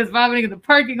manager, and he was vomiting in the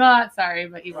parking lot. Sorry,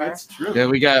 but you were. That's true. Yeah,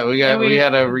 we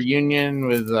had a reunion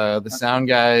with the sound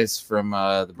guys from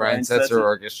the Brian Setzer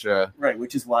Orchestra. Right,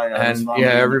 which is why I was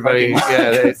everybody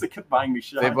they kept buying me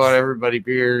shots. They bought everybody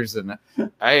beers, and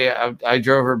I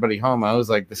drove everybody home. I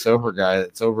was like the sober guy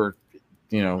that's over,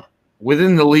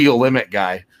 within the legal limit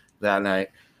guy that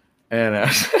night. And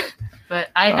but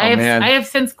I have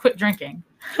since quit drinking.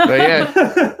 But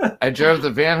yeah, I drove the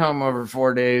van home over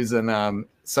 4 days, and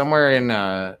somewhere in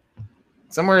the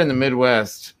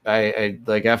Midwest, I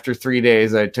like after 3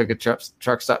 days, I took a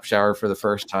truck stop shower for the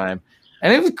first time,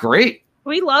 and it was great.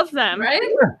 We love them, right?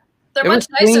 They're much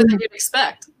nicer than you'd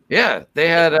expect. Yeah, they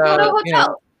had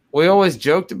we always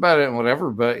joked about it and whatever,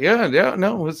 but it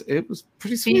was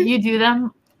pretty sweet. You do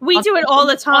them? We do it all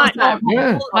the time.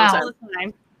 Yeah. All the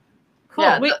time. Cool.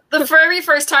 Yeah, the very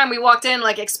first time we walked in,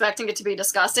 like expecting it to be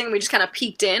disgusting, we just kind of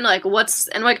peeked in, like it's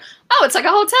like a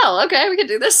hotel. Okay, we can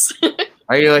do this.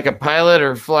 Are you like a Pilot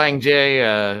or Flying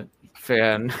J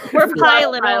fan? We're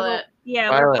Pilot.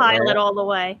 We're Pilot all the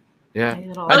way. Yeah.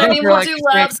 But I mean, we'll do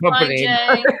Labs, Flying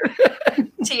J,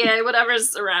 TA,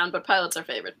 whatever's around, but Pilot's our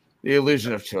favorite. The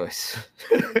illusion of choice.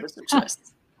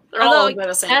 They're all by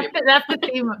the same people. That's the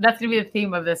theme. That's going to be the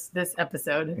theme of this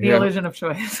episode. The illusion of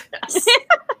choice. Yes.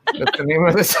 That's the name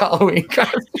of this Halloween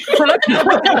costume.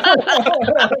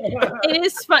 It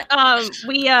is fun.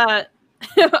 We our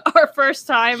first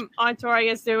time on tour, I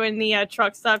guess, doing the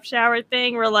truck stop shower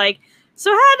thing. We're like, so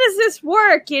how does this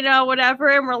work? Whatever.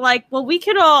 And we're like, well, we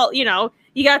could all, you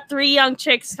got 3 young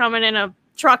chicks coming in a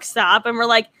truck stop, and we're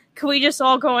like, could we just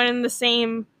all go in the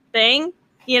same thing?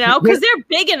 Because they're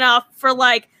big enough for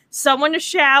like someone to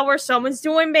shower, someone's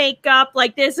doing makeup.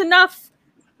 Like there's enough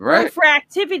room for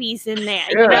activities in there.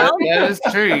 Yeah, that is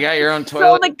true. You got your own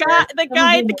toilet. So the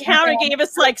guy at the counter gave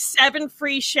us like 7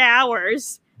 free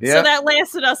showers. Yep. So that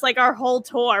lasted us like our whole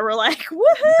tour. We're like,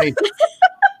 woohoo!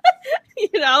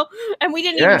 And we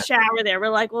didn't even shower there. We're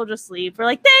like, we'll just leave. We're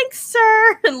like, thanks,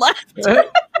 sir, and left.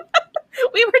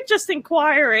 We were just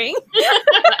inquiring.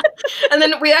 And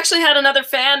then we actually had another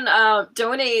fan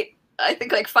donate, I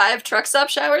think, like 5 truck stop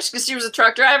showers because she was a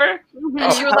truck driver. Mm-hmm.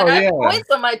 And she was like, I have points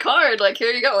on my card. Like,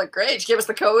 here you go. Like, great. She gave us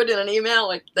the code in an email.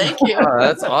 Like, thank you. Oh,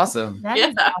 that's awesome. That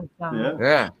is awesome.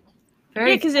 Yeah.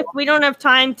 Because if we don't have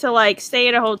time to, like, stay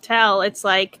at a hotel, it's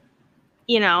like,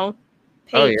 pay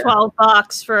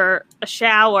 $12 for a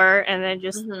shower and then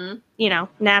just,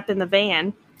 nap in the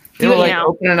van. They were like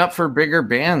opening up for bigger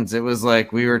bands. It was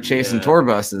like we were chasing tour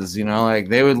buses, like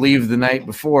they would leave the night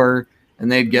before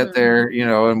and they'd get there,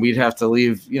 and we'd have to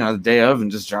leave, the day of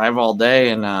and just drive all day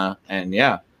and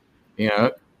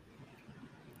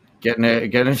getting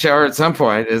a shower at some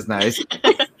point is nice.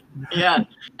 Yeah.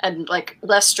 And like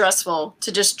less stressful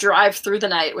to just drive through the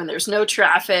night when there's no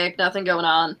traffic, nothing going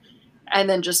on, and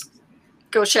then just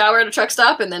go shower at a truck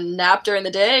stop and then nap during the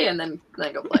day and then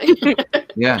go play.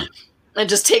 Yeah. And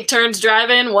just take turns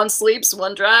driving. One sleeps,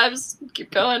 one drives.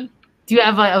 Keep going. Do you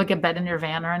have like a bed in your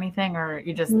van or anything, or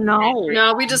you just No,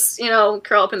 we just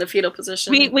curl up in the fetal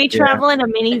position. We travel in a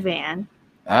minivan.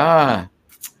 Ah,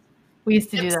 we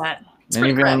used to do that.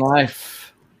 Minivan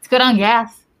life. It's good on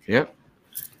gas. Yep.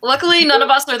 Luckily, none of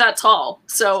us are that tall,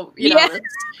 so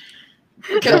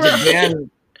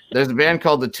There's a band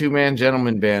called the 2-Man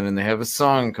Gentleman Band, and they have a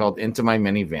song called "Into My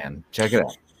Minivan." Check it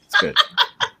out. It's good.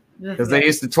 Because they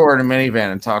used to tour in a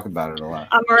minivan and talk about it a lot.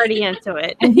 I'm already into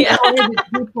it. Yeah. Do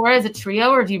you tour as a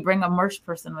trio, or do you bring a merch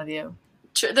person with you?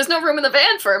 There's no room in the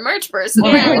van for a merch person.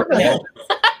 Oh, yeah.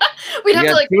 We'd have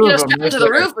to strap to the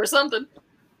roof or something.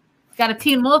 Got a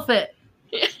Teen Wolf it.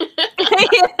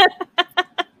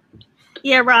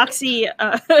 Yeah, Roxy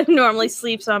normally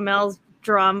sleeps on Mel's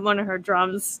drum, one of her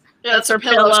drums. Yeah, that's her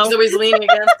pillow. She's always leaning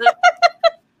against it.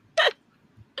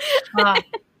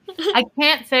 I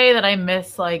can't say that I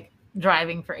miss like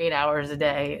driving for 8 hours a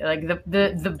day. Like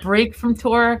the break from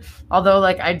tour, although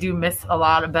like I do miss a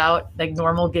lot about like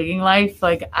normal gigging life,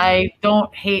 like I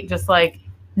don't hate just like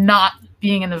not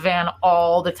being in the van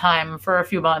all the time for a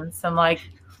few months and like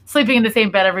sleeping in the same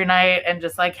bed every night and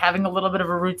just like having a little bit of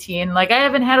a routine. Like I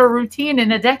haven't had a routine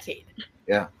in a decade.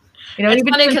 Yeah. You know, it's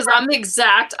funny because I'm the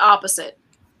exact opposite.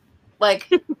 Like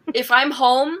if I'm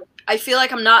home, I feel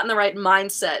like I'm not in the right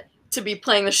mindset to be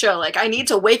playing the show. Like I need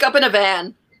to wake up in a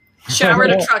van, shower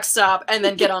at a truck stop, and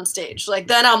then get on stage. Like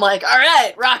then I'm like, all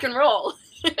right, rock and roll.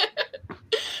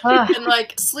 And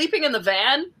like sleeping in the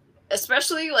van,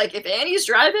 especially like if Annie's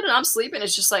driving and I'm sleeping,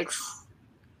 it's just like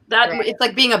that. Right. It's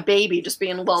like being a baby, just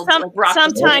being lulled.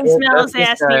 Sometimes Mel's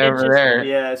asked me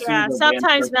to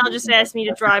sometimes Mel just asked me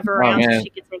to drive her around so she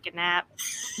could take a nap.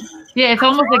 Yeah, it's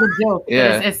almost like a joke.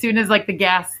 Yeah. As soon as like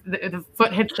the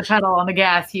foot hits the pedal on the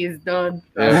gas, he's done.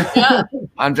 Yeah.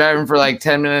 I'm driving for like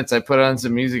 10 minutes. I put on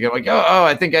some music. I'm like, oh,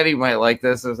 I think Eddie might like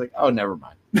this. I was like, oh, never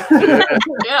mind.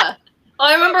 Yeah. Well,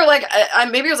 I remember like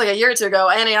maybe it was like a year or two ago.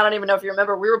 Annie, I don't even know if you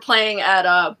remember. We were playing at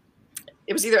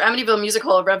it was either Amityville Music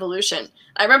Hall or Revolution.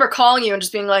 I remember calling you and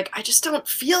just being like, I just don't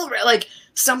feel right. Like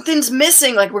something's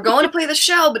missing. Like we're going to play the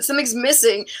show, but something's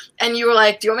missing. And you were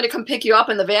like, do you want me to come pick you up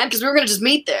in the van? Because we were going to just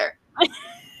meet there.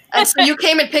 And so you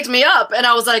came and picked me up. And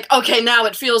I was like, okay, now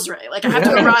it feels right. Like I have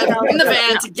to arrive in the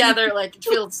van together. Like it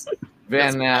feels.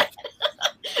 Van nap.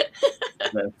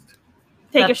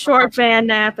 Take a short van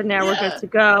nap and now we're good to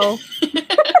go.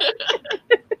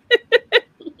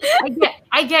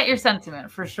 I get your sentiment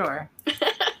for sure.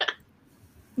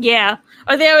 Yeah.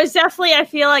 Or there was definitely, I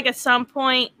feel like at some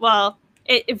point, well,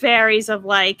 it varies of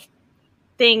like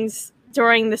things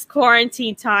during this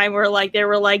quarantine time where like there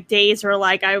were like days where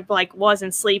like I like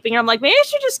wasn't sleeping. I'm like, maybe I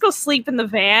should just go sleep in the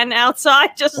van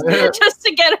outside just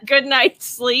to get a good night's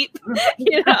sleep.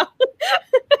 You know?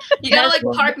 You gotta like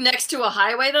park next to a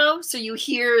highway though, so you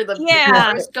hear the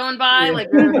cars going by like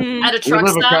at a truck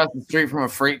stop. We live across the street from a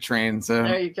freight train, so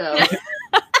there you go.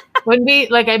 When we,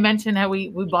 like I mentioned, how we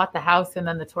bought the house and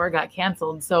then the tour got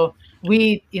canceled. So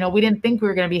we didn't think we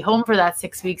were going to be home for that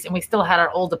 6 weeks, and we still had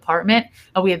our old apartment,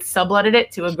 and we had subletted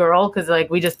it to a girl because like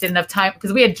we just didn't have time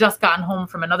because we had just gotten home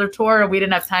from another tour and we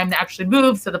didn't have time to actually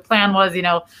move. So the plan was,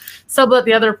 sublet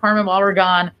the other apartment while we're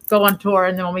gone, go on tour,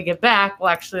 and then when we get back, we'll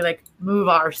actually like move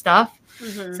our stuff.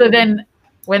 Mm-hmm. So then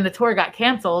when the tour got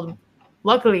canceled,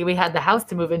 luckily we had the house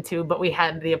to move into, but we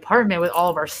had the apartment with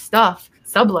all of our stuff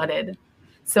subletted.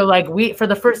 So like for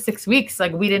the first 6 weeks,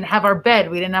 like we didn't have our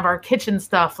bed, we didn't have our kitchen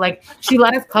stuff. Like she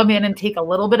let us come in and take a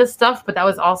little bit of stuff, but that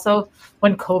was also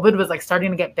when COVID was like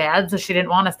starting to get bad. So she didn't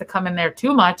want us to come in there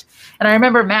too much. And I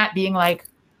remember Matt being like,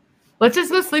 let's just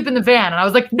go sleep in the van. And I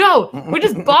was like, no, we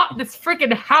just bought this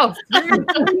freaking house. We're going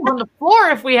to sleep on the floor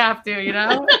if we have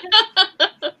to,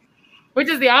 Which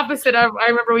is the opposite of, I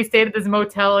remember we stayed at this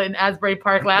motel in Asbury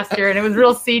Park last year and it was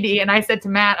real seedy. And I said to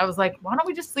Matt, I was like, why don't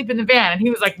we just sleep in the van? And he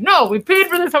was like, no, we paid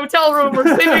for this hotel room. We're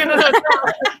sleeping in this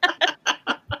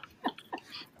hotel.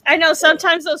 I know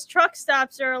sometimes those truck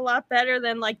stops are a lot better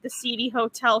than like the seedy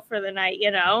hotel for the night,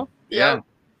 Yeah.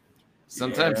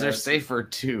 Sometimes they're safer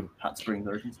too. Hot Springs,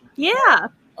 Arkansas. Yeah.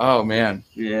 Oh man.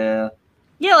 Yeah.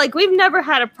 Yeah, like we've never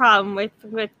had a problem with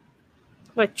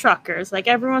truckers. Like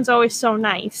everyone's always so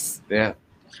nice. Yeah.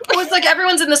 Well, it's like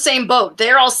everyone's in the same boat.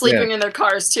 They're all sleeping in their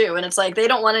cars too, and it's like they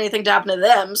don't want anything to happen to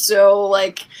them. So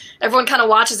like everyone kind of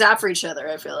watches out for each other.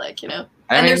 I feel like And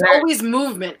there's always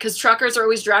movement because truckers are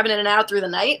always driving in and out through the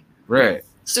night. Right.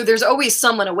 So there's always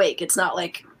someone awake. It's not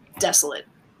like desolate.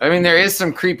 I mean, there is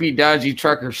some creepy, dodgy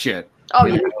trucker shit. Oh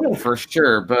yeah, for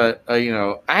sure. But I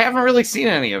haven't really seen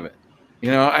any of it.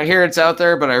 I hear it's out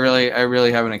there, but I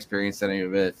really haven't experienced any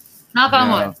of it. Knock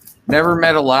on wood. Never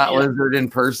met a lot lizard in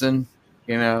person.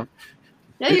 Yeah,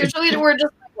 usually we're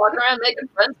just like, walking around making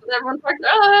friends with everyone.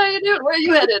 Oh, how you doing? Where are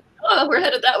you headed? Oh, we're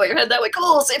headed that way. You're headed that way.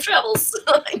 Cool. Safe travels.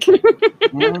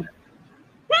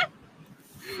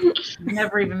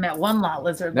 Never even met one lot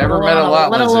lizard. Never met a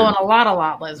lot lizard. Let alone a lot of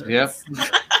lot lizards. Yep.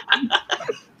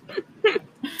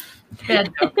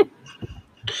 Bad joke.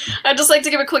 I'd just like to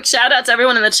give a quick shout out to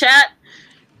everyone in the chat.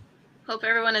 Hope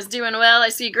everyone is doing well. I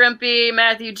see Grumpy,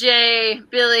 Matthew J,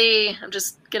 Billy. I'm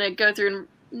just going to go through and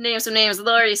name some names.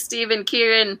 Lori, Steven,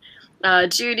 Kieran,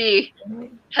 Judy.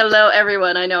 Hello,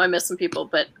 everyone. I know I missed some people,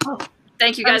 but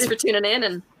thank you guys for tuning in,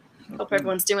 and hope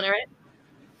everyone's doing all right.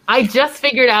 I just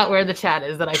figured out where the chat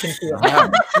is that I can see. I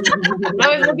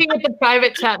was looking at the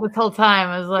private chat this whole time.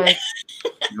 I was like,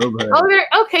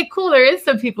 okay, cool. There is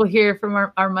some people here from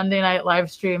our Monday night live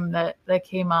stream that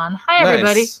came on. Hi,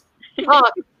 everybody. Nice.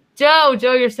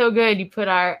 Joe, you're so good. You put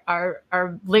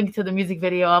our link to the music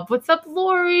video up. What's up,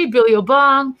 Lori? Billy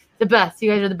Obong, the best. You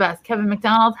guys are the best. Kevin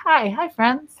McDonald, hi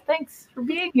friends. Thanks for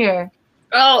being here.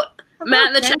 Oh, Matt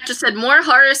in the chat just said more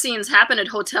horror scenes happen at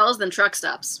hotels than truck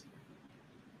stops.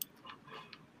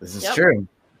 This is true.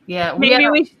 Yeah, maybe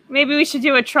we should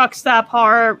do a truck stop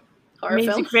horror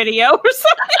music film video or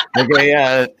something. Okay,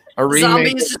 yeah, a remake.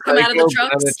 Zombies just come out of the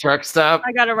trucks. At a truck stop.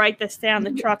 I gotta write this down.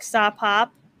 The truck stop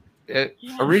hop. A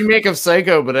remake of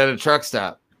Psycho, but at a truck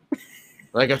stop,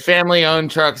 like a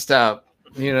family-owned truck stop,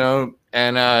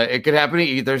 and it could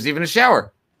happen. There's even a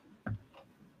shower.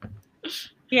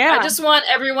 Yeah, I just want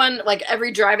everyone, like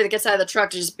every driver that gets out of the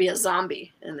truck, to just be a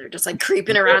zombie, and they're just like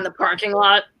creeping around the parking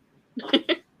lot.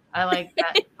 I like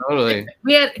that. Totally.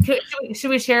 Should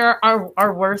we share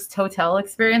our worst hotel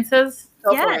experiences?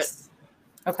 Go yes.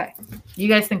 Okay. You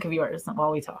guys think of yours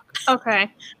while we talk.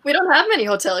 Okay. We don't have many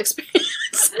hotel experiences.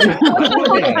 No,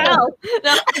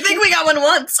 I think we got one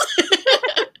once.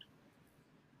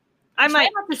 I might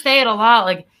have to say it a lot.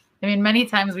 Like, I mean, many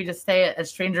times we just stay at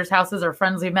strangers' houses or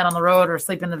friends we've met on the road or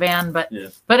sleep in the van. But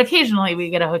occasionally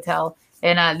we get a hotel.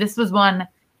 And this was one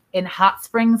in Hot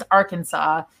Springs,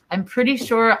 Arkansas. I'm pretty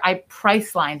sure I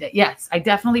price lined it. Yes, I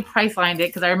definitely price lined it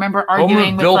because I remember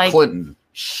arguing with Bill Clinton.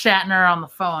 Shatner on the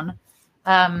phone.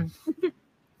 And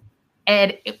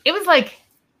it was like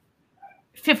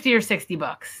 $50 or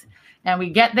 $60. And we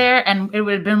get there, and it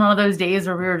would have been one of those days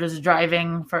where we were just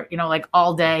driving for, like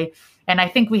all day. And I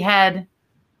think we had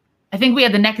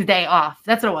the next day off.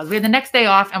 That's what it was. We had the next day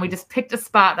off, and we just picked a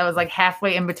spot that was like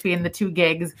halfway in between the two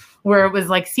gigs where it was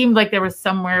like, seemed like there was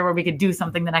somewhere where we could do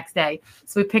something the next day.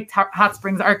 So we picked Hot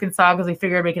Springs, Arkansas, because we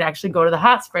figured we could actually go to the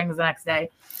Hot Springs the next day.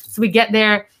 So we get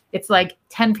there. It's like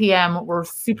 10 p.m. We're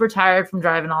super tired from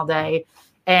driving all day.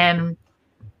 And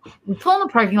we pull in the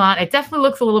parking lot. It definitely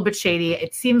looks a little bit shady.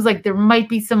 It seems like there might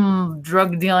be some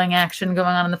drug dealing action going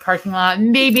on in the parking lot.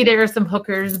 Maybe there are some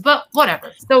hookers, but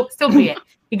whatever. So be it.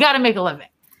 You got to make a living.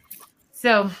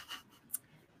 So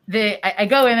I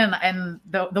go in and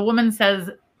the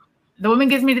woman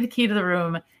gives me the key to the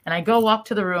room, and I go walk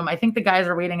to the room. I think the guys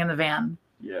are waiting in the van.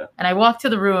 Yeah. And I walk to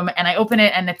the room and I open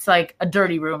it, and it's like a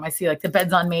dirty room. I see like the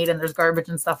bed's unmade and there's garbage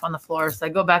and stuff on the floor. So I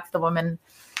go back to the woman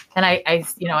and I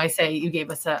say, you gave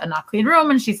us a not clean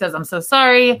room. And she says, I'm so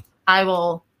sorry. I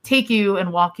will take you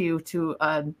and walk you to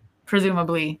a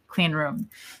presumably clean room.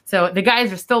 So the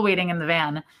guys are still waiting in the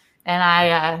van.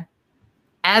 And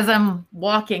as I'm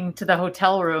walking to the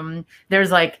hotel room, there's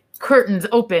like curtains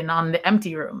open on the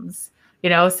empty rooms,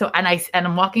 so, and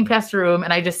I'm walking past the room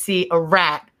and I just see a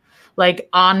rat like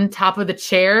on top of the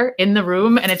chair in the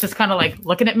room. And it's just kind of like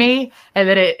looking at me, and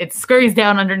then it scurries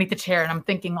down underneath the chair. And I'm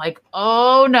thinking like,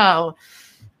 oh no,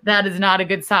 that is not a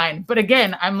good sign. But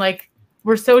again, I'm like,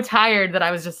 we're so tired that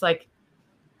I was just like,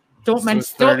 don't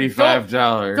mention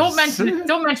 $35.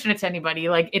 Don't mention it to anybody.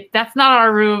 Like that's not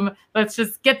our room. Let's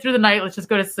just get through the night. Let's just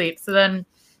go to sleep. So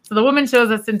the woman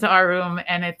shows us into our room,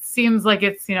 and it seems like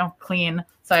it's, clean.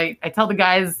 So I tell the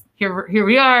guys, here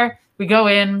we are. We go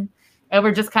in, and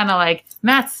we're just kind of like,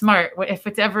 Matt's smart. If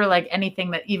it's ever like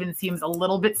anything that even seems a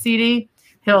little bit seedy,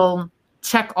 he'll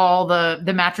check all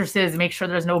the mattresses, make sure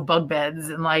there's no bug beds,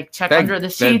 and like check under the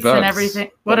sheets and everything.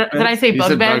 What did I say?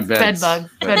 Bug beds? Bed bugs.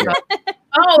 Bed bugs.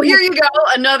 Oh, here you go.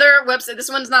 Another website. This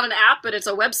one's not an app, but it's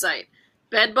a website.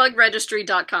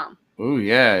 Bedbugregistry.com. Oh,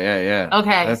 yeah.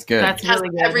 Okay. That's good. That's really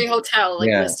good. Every hotel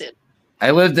listed.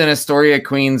 I lived in Astoria,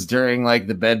 Queens during like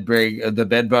the bed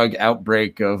bug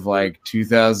outbreak of like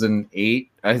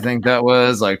 2008. I think that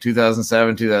was like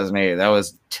 2007, 2008. That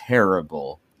was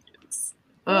terrible.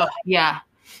 Oh, yeah.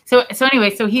 So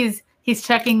anyway, so he's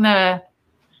checking the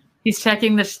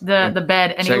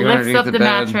bed, and he lifts up the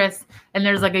mattress, and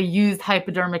there's like a used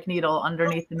hypodermic needle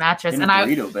underneath the mattress, and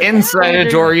inside a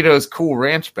Doritos Cool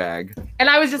Ranch bag. And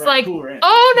I was just like,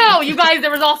 oh no, you guys,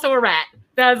 there was also a rat.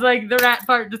 That was like the rat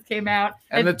part just came out,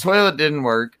 and the toilet didn't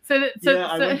work. I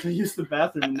went to use the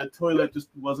bathroom, and the toilet just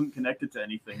wasn't connected to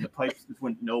anything. The pipes just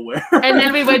went nowhere. And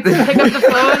then we went to pick up the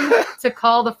phone to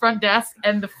call the front desk,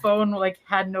 and the phone like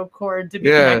had no cord to be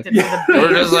connected to the base.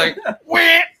 We're just like,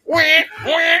 wah.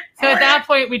 So at that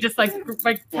point, we just like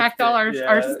packed all our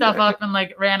stuff up and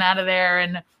like ran out of there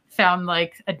and found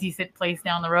like a decent place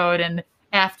down the road. And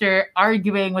after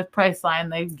arguing with Priceline,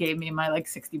 they gave me my like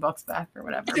 $60 back or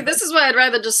whatever. See, this is why I'd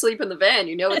rather just sleep in the van.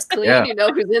 It's clean. You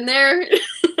know who's in there.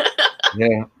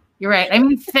 Yeah, you're right. I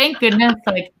mean, thank goodness,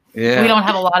 like we don't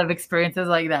have a lot of experiences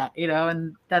like that,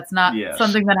 and that's not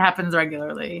something that happens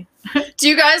regularly. Do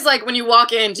you guys like when you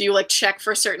walk in? Do you like check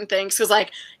for certain things? Because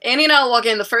like Annie and I'll walk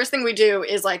in. The first thing we do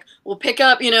is like we'll pick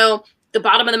up, the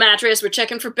bottom of the mattress. We're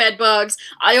checking for bed bugs.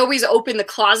 I always open the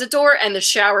closet door and the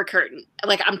shower curtain.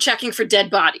 Like I'm checking for dead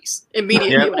bodies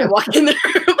immediately when I walk in the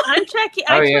room. I'm checking.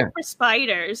 I check for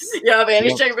spiders. Yeah, man,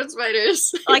 he's checking for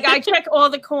spiders. Like I check all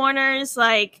the corners.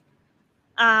 Like,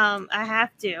 I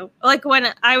have to. Like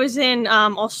when I was in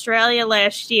Australia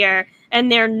last year, and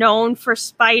they're known for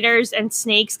spiders and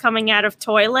snakes coming out of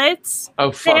toilets.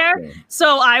 Oh, fuck there.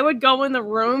 So I would go in the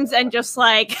rooms and just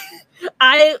like,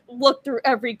 I looked through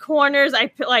every corners. I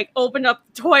opened up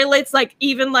the toilets, like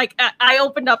even like I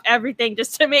opened up everything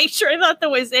just to make sure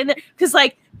nothing was in there. Because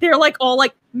like they're like all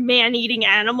like man-eating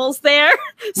animals there.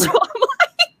 So I'm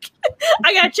like,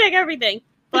 I gotta check everything.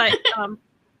 But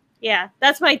yeah,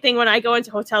 that's my thing when I go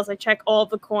into hotels. I check all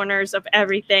the corners of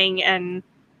everything, and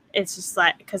it's just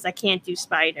like because I can't do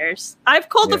spiders. I've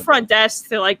called the front desk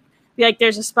to like be like,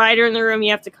 "There's a spider in the room.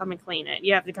 You have to come and clean it.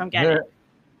 You have to come get it.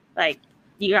 Like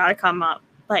you gotta come up."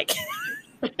 Like,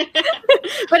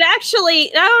 but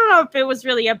actually, I don't know if it was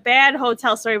really a bad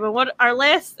hotel story. But I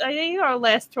think our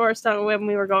last tour stop when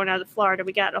we were going out to Florida,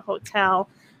 we got a hotel,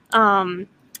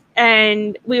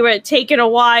 and we were taking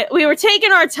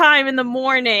our time in the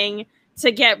morning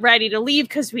to get ready to leave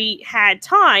because we had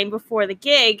time before the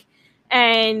gig.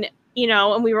 And,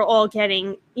 and we were all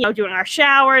getting, doing our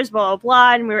showers, blah, blah,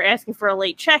 blah. And we were asking for a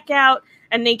late checkout.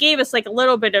 And they gave us like a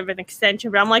little bit of an extension.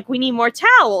 But I'm like, we need more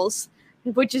towels,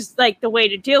 which is like the way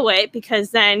to do it.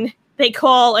 Because then they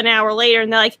call an hour later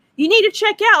and they're like, you need to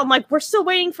check out. I'm like, we're still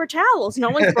waiting for towels. No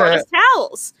one's brought us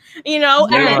towels, And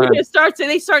then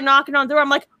they start knocking on the door. I'm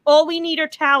like, all we need are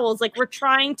towels. Like, we're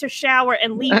trying to shower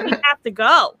and leave. We have to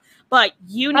go. But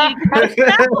you need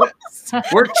towels.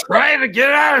 We're trying to get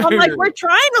out of here. I'm like, we're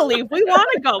trying to leave. We want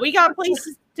to go. We got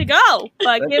places to go.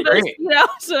 But give us,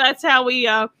 so that's how we,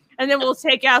 and then we'll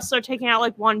start taking out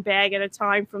like one bag at a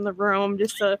time from the room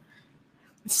just to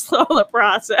slow the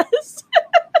process.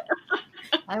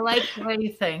 I like the way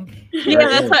you think.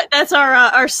 Yeah, that's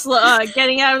our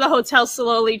getting out of the hotel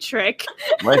slowly trick.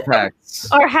 Life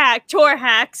hacks. Our tour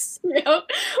hacks. Yep.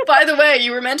 By the way,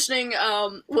 you were mentioning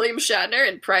William Shatner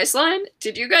in Priceline.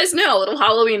 Did you guys know, a little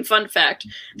Halloween fun fact,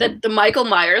 that the Michael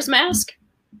Myers mask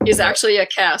is actually a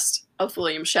cast of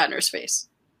William Shatner's face?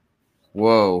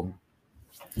 Whoa.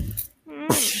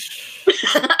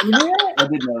 I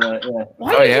did know that, yeah.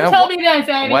 Why did you tell me that,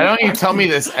 Annie? Why don't you tell me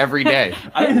this every day?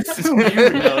 I didn't assume you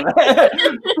would know that.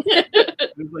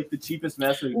 It was like the cheapest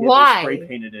mask. Why? They spray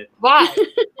painted it. Why?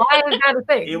 Why is that a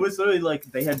thing? It was literally like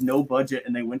they had no budget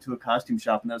and they went to a costume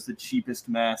shop and that was the cheapest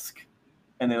mask.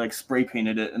 And they like spray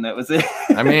painted it and that was it.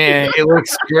 I mean, it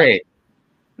looks great.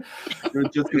 It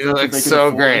looks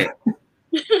so great.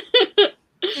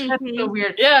 That's so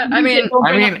weird. Yeah, I mean,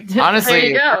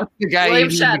 honestly, that's the guy you're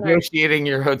negotiating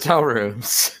your hotel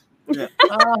rooms. Yeah.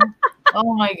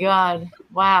 Oh my God!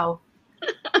 Wow.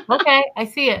 Okay, I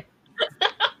see it.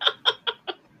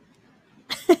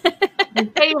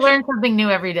 You say you learn something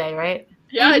new every day, right?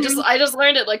 Yeah, I just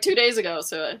learned it like 2 days ago,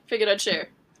 so I figured I'd share.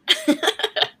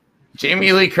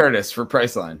 Jamie Lee Curtis for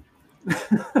Priceline.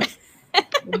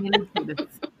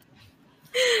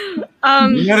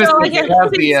 You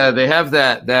notice they have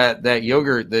that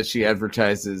yogurt that she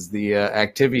advertises, the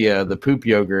Activia, the poop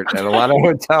yogurt at a lot of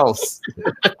hotels.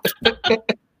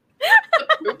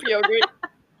 Poop yogurt,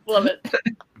 love it.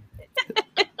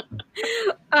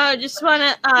 Just want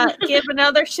to give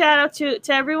another shout out to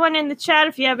everyone in the chat.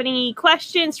 If you have any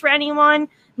questions for anyone,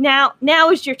 now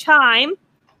is your time.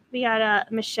 We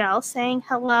got Michelle saying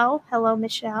hello,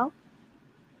 Michelle.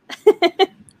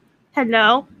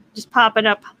 Hello. Just popping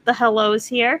up the hellos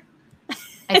here.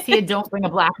 I see a don't bring a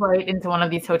black light into one of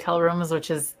these hotel rooms,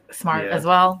 which is smart as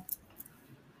well.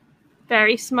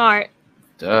 Very smart.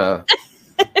 Duh.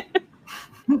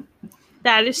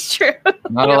 That is true.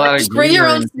 Not a lot of just bring your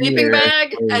own sleeping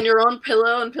bag and your own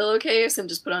pillow and pillowcase and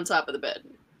just put it on top of the bed.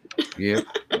 Yep.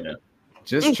 Yeah.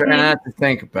 Just try not to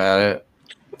think about it.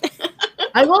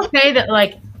 I will say that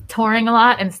like touring a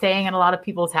lot and staying in a lot of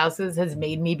people's houses has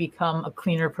made me become a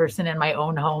cleaner person in my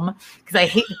own home, because I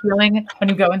hate the feeling when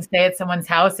you go and stay at someone's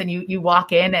house and you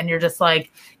walk in and you're just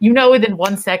like, within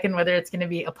 1 second whether it's going to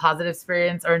be a positive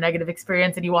experience or a negative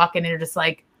experience, and you walk in and you're just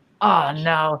like, oh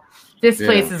no, this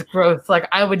place is gross. Like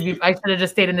I should have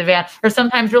just stayed in the van. Or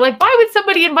sometimes you're like, why would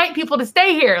somebody invite people to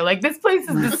stay here? Like this place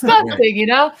is disgusting,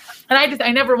 And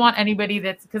I never want anybody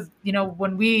that's, because,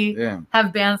 when we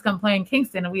have bands come play in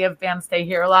Kingston and we have bands stay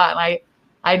here a lot. And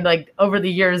I like over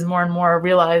the years more and more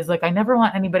realized like I never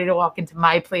want anybody to walk into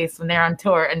my place when they're on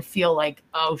tour and feel like,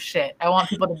 oh shit. I want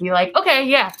people to be like, okay,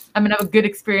 yeah, I'm gonna have a good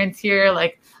experience here.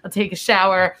 Like I'll take a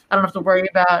shower. I don't have to worry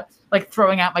about like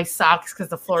throwing out my socks because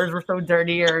the floors were so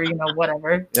dirty or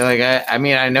whatever. Yeah, like I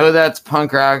mean I know that's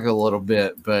punk rock a little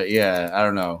bit, but yeah, I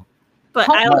don't know. But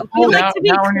we like to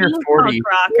be cool punk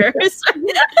rockers.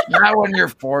 Not when you're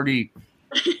 40.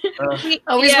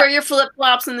 Always wear your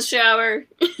flip-flops in the shower.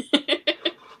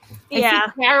 Yeah.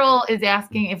 Carol is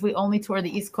asking if we only tour the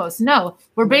East Coast. No,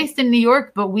 we're based in New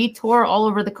York, but we tour all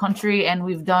over the country, and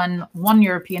we've done one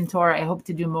European tour. I hope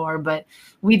to do more, but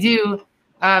we do.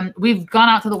 We've gone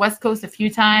out to the West Coast a few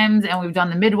times, and we've done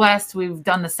the Midwest. We've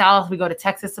done the South. We go to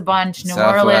Texas a bunch, New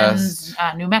Orleans,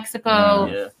 New Mexico.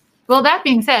 Yeah. Well, that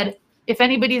being said, if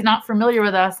anybody's not familiar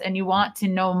with us and you want to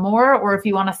know more, or if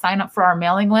you want to sign up for our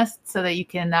mailing list so that you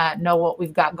can know what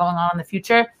we've got going on in the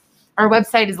future, our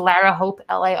website is Lara Hope,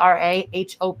 LARAHOPE.net.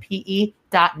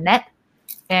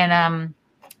 And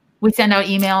we send out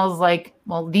emails like,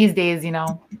 well, these days,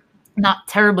 not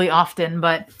terribly often,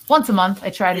 but once a month. I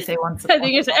try to say once a month. I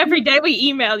think it's every day we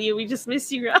email you. We just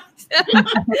miss you guys.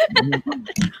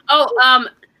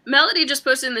 Melody just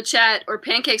posted in the chat, or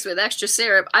pancakes with extra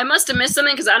syrup. I must have missed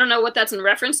something because I don't know what that's in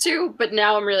reference to, but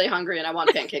now I'm really hungry and I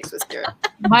want pancakes with syrup.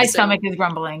 My stomach is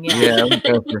grumbling. Yeah, we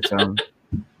go for some.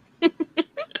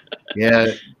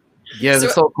 Yeah,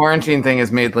 this whole quarantine thing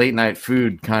has made late night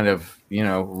food kind of,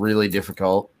 really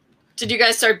difficult. Did you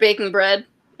guys start baking bread?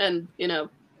 And,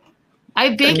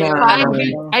 I baked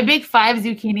 5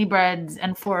 zucchini breads,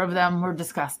 and 4 of them were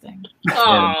disgusting.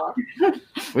 Oh,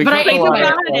 but I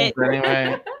ate them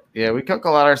anyway. Yeah, we cook a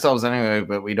lot ourselves anyway,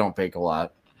 but we don't bake a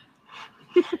lot.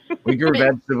 We grew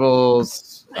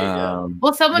vegetables.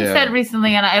 Well, someone said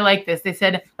recently, and I like this. They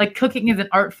said like cooking is an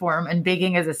art form and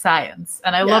baking is a science.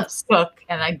 And I love to cook,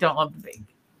 and I don't love to bake.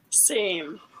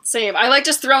 Same. I like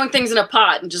just throwing things in a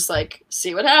pot and just like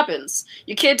see what happens.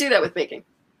 You can't do that with baking.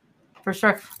 For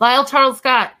sure. Lyle Charles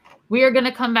Scott, we are going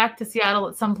to come back to Seattle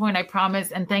at some point, I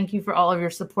promise. And thank you for all of your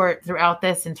support throughout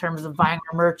this in terms of buying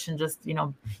our merch and just,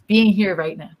 being here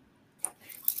right now.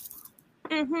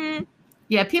 Mm-hmm.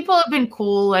 Yeah, people have been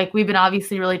cool. Like, we've been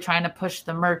obviously really trying to push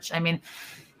the merch. I mean,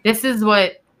 this is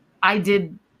what I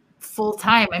did full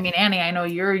time. I mean, Annie, I know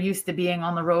you're used to being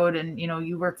on the road and,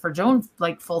 you work for Joan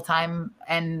like full time,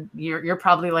 and you're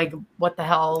probably like, what the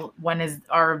hell? When is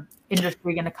our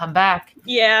industry going to come back?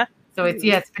 Yeah. So it's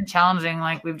been challenging.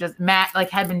 Like Matt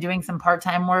had been doing some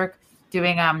part-time work,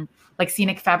 doing like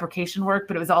scenic fabrication work,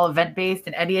 but it was all event-based.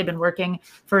 And Eddie had been working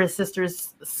for his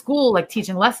sister's school, like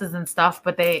teaching lessons and stuff.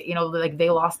 But they, they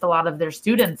lost a lot of their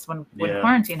students when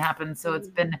quarantine happened. So it's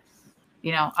been,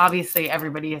 obviously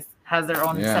everybody has their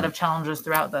own set of challenges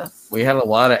throughout this. We had a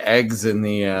lot of eggs in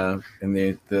the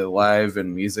live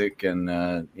and music and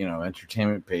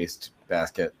entertainment-based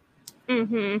basket.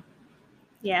 Mm-hmm.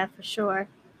 Yeah, for sure.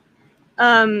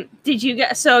 Did you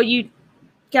guys? So you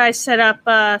guys set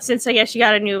up since I guess you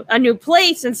got a new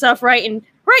place and stuff, right in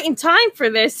time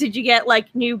for this. Did you get like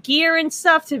new gear and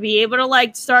stuff to be able to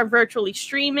like start virtually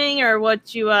streaming, or what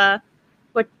got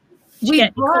the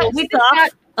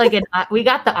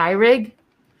iRig,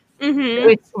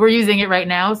 which we're using it right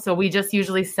now. So we just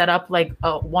usually set up like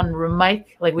a one room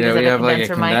mic, like we have like a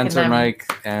condenser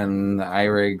mic and the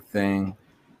iRig thing.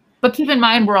 But keep in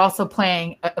mind, we're also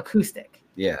playing acoustic.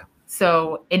 Yeah.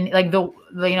 So in like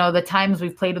the times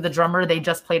we've played with the drummer, they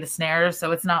just played a snare.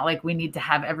 So it's not like we need to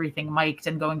have everything mic'd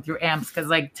and going through amps. Cause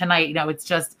like tonight, it's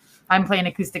just, I'm playing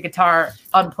acoustic guitar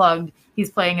unplugged. He's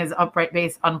playing his upright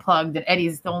bass unplugged, and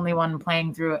Eddie's the only one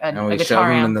playing through a guitar shove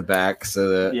him amp. in the back so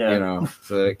that,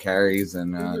 so that it carries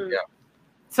and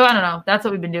So I don't know. That's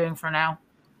what we've been doing for now.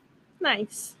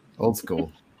 Nice. Old school.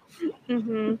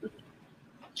 Mm-hmm.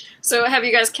 So have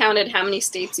you guys counted how many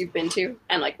states you've been to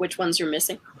and like which ones you're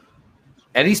missing?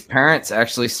 Eddie's parents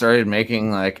actually started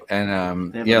making like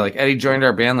Eddie joined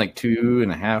our band like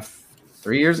 2.5,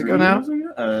 3 years ago now.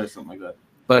 Something like that.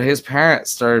 But his parents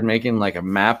started making like a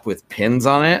map with pins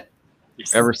on it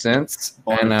ever since.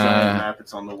 And map,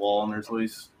 it's on the wall, and there's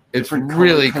always it's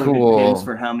really cool pins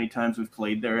for how many times we've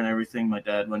played there and everything. My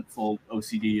dad went full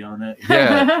OCD on it.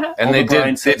 Yeah, and they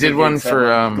did one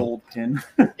for gold pin.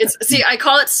 I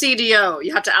call it CDO.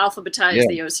 You have to alphabetize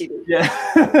the OCD. Yeah,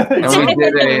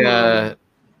 and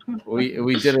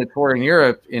we did a tour in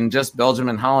Europe in just Belgium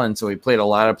and Holland, so we played a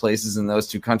lot of places in those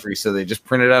 2 countries. So they just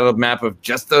printed out a map of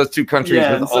just those 2 countries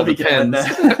with all the pins.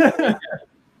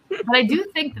 But I do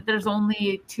think that there's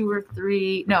only 2 or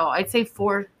 3. No, I'd say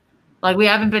 4. Like, we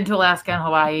haven't been to Alaska and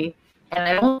Hawaii, and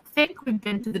I don't think we've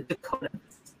been to the Dakotas.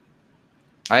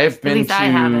 I've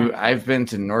been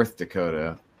to North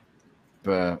Dakota,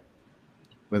 but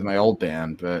with my old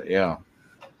band. But yeah,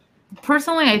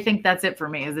 personally, I think that's it for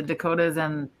me. Is the Dakotas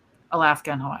and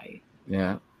Alaska and Hawaii.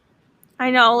 Yeah,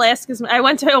 I know Alaska's. I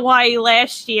went to Hawaii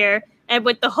last year, and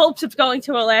with the hopes of going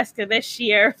to Alaska this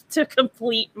year to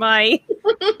complete my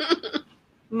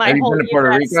my have you whole been to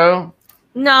Puerto Rico?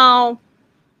 No.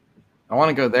 I want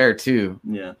to go there too.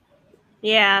 Yeah.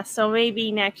 Yeah, so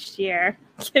maybe next year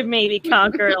could maybe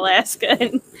conquer Alaska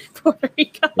and Puerto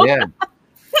Rico. Yeah.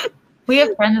 We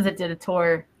have friends that did a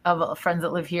tour of friends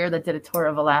that live here that did a tour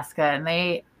of Alaska, and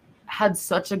they had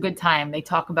such a good time. They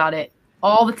talk about it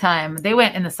all the time. They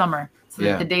went in the summer, so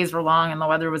that the days were long and the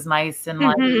weather was nice, and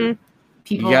like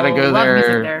people you gotta go love there.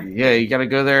 music there. Yeah, you gotta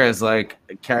go there as like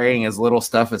carrying as little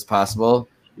stuff as possible,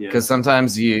 because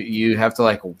sometimes you have to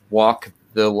like walk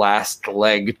the last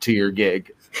leg to your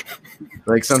gig.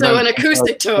 Like sometimes so an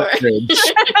acoustic tour.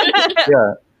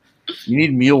 Yeah, you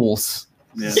need mules.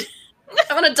 Yeah.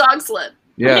 I'm on a dog sled.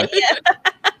 Yeah.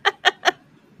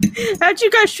 How'd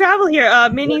you guys travel here?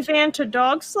 Minivan to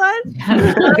dog sled?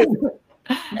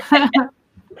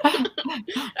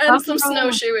 And some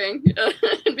snowshoeing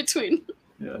in between.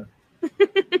 Yeah.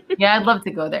 Yeah, I'd love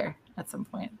to go there at some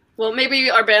point. Well, maybe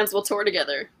our bands will tour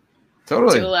together.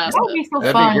 Totally. To Alaska. That would be so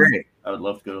That'd fun. be great. I would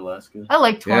love to go to Alaska. I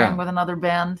like touring with another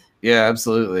band. Yeah,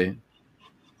 absolutely.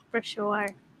 For sure.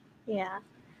 Yeah.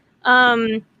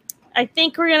 I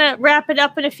think we're going to wrap it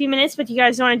up in a few minutes, but you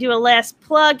guys want to do a last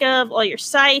plug of all your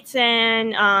sites,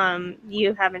 and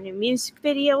you have a new music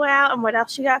video out, and what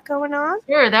else you got going on?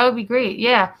 Sure, that would be great.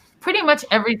 Yeah, pretty much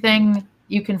everything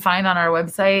you can find on our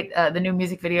website. The new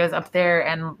music video is up there,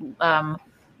 and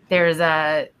there's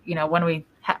when we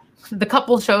the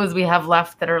couple shows we have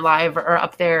left that are live are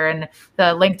up there, and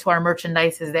the link to our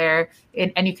merchandise is there,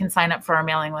 and you can sign up for our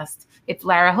mailing list. It's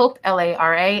Lara Hope,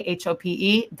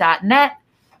 LARAHOPE.net.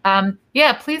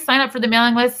 Please sign up for the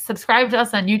mailing list. Subscribe to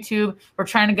us on YouTube. We're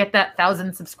trying to get that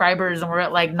 1,000 subscribers, and we're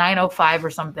at like 905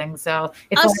 or something. So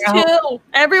it's us too.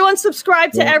 Everyone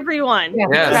subscribe to everyone.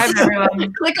 Yeah, subscribe to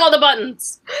everyone. Click all the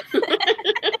buttons.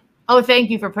 Oh,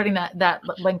 thank you for putting that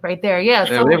link right there. Yeah,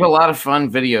 so we have a lot of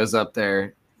fun videos up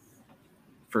there,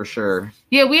 for sure.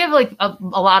 Yeah, we have like a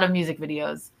lot of music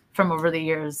videos from over the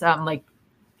years,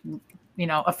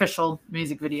 official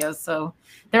music videos. So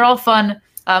they're all fun.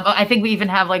 I think we even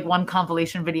have like one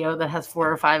compilation video that has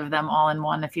 4 or 5 of them all in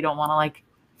one if you don't want to like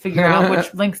figure out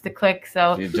which links to click.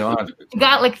 So you don't. You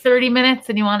got like 30 minutes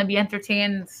and you want to be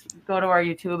entertained, go to our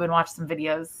YouTube and watch some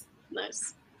videos.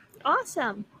 Nice.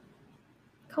 Awesome.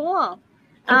 Cool.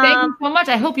 Thank you so much.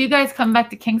 I hope you guys come back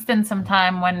to Kingston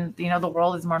sometime when, the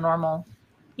world is more normal.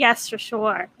 Yes, for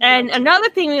sure. And another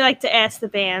thing we like to ask the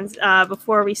bands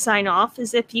before we sign off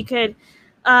is if you could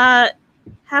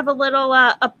have a little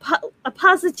a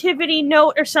positivity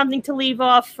note or something to leave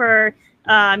off for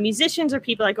musicians or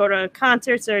people that go to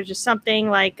concerts, or just something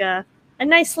like a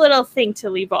nice little thing to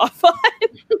leave off on.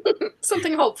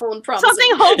 Something hopeful and promising.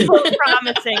 Something hopeful and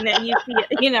promising that you feel,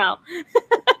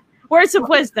 words of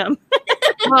wisdom.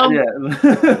 Well,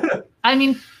 I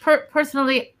mean,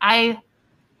 personally, I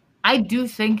do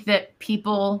think that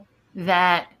people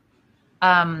that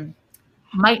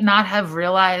might not have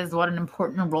realized what an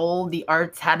important role the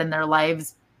arts had in their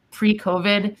lives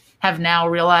pre-COVID have now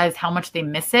realized how much they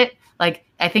miss it. Like,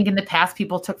 I think in the past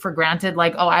people took for granted,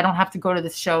 like, oh, I don't have to go to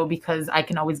this show because I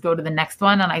can always go to the next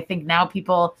one. And I think now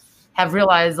people have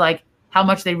realized like how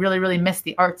much they really, really miss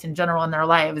the arts in general in their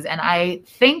lives. And I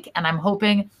think, and I'm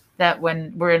hoping that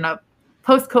when we're in a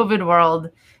post-COVID world,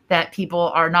 that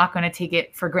people are not going to take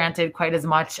it for granted quite as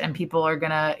much, and people are going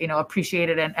to, appreciate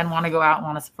it and want to go out and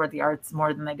want to support the arts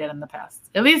more than they did in the past.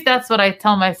 At least that's what I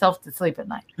tell myself to sleep at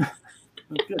night.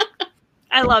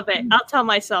 I love it. I'll tell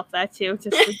myself that too.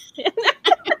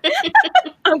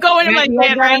 I'm going to my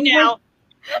bed right now.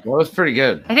 That was pretty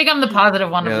good. I think I'm the positive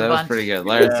one of the bunch. Yeah, that was pretty good.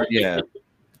 Larry, yeah.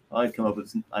 I'd come up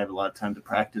with. I have a lot of time to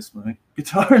practice my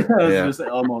guitar. Just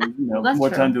almost, more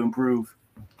true. time to improve.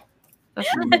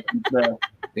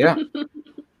 Yeah.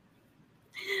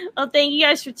 Well, thank you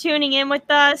guys for tuning in with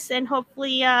us, and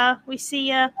hopefully we see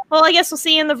you. Well, I guess we'll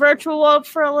see you in the virtual world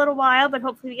for a little while, but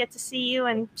hopefully we get to see you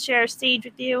and share a stage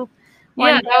with you.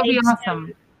 Yeah, that would be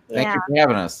awesome. Thank you for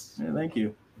having us. Yeah, thank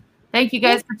you. Thank you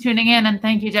guys for tuning in, and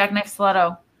thank you, Jack Knife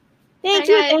Stiletto. Thank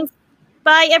you. Thanks.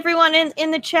 Bye, everyone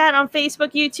in the chat on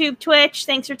Facebook, YouTube, Twitch.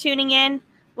 Thanks for tuning in.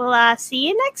 We'll see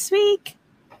you next week.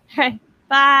 All right.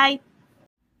 Bye.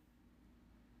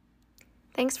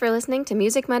 Thanks for listening to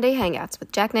Music Monday Hangouts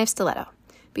with Jackknife Stiletto.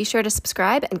 Be sure to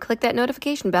subscribe and click that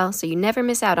notification bell so you never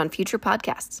miss out on future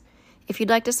podcasts. If you'd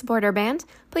like to support our band,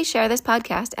 please share this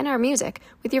podcast and our music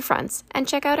with your friends and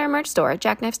check out our merch store at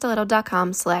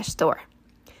jackknifestiletto.com/store.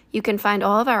 You can find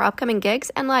all of our upcoming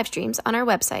gigs and live streams on our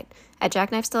website at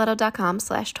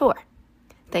jackknifestiletto.com/tour.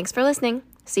 Thanks for listening.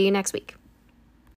 See you next week.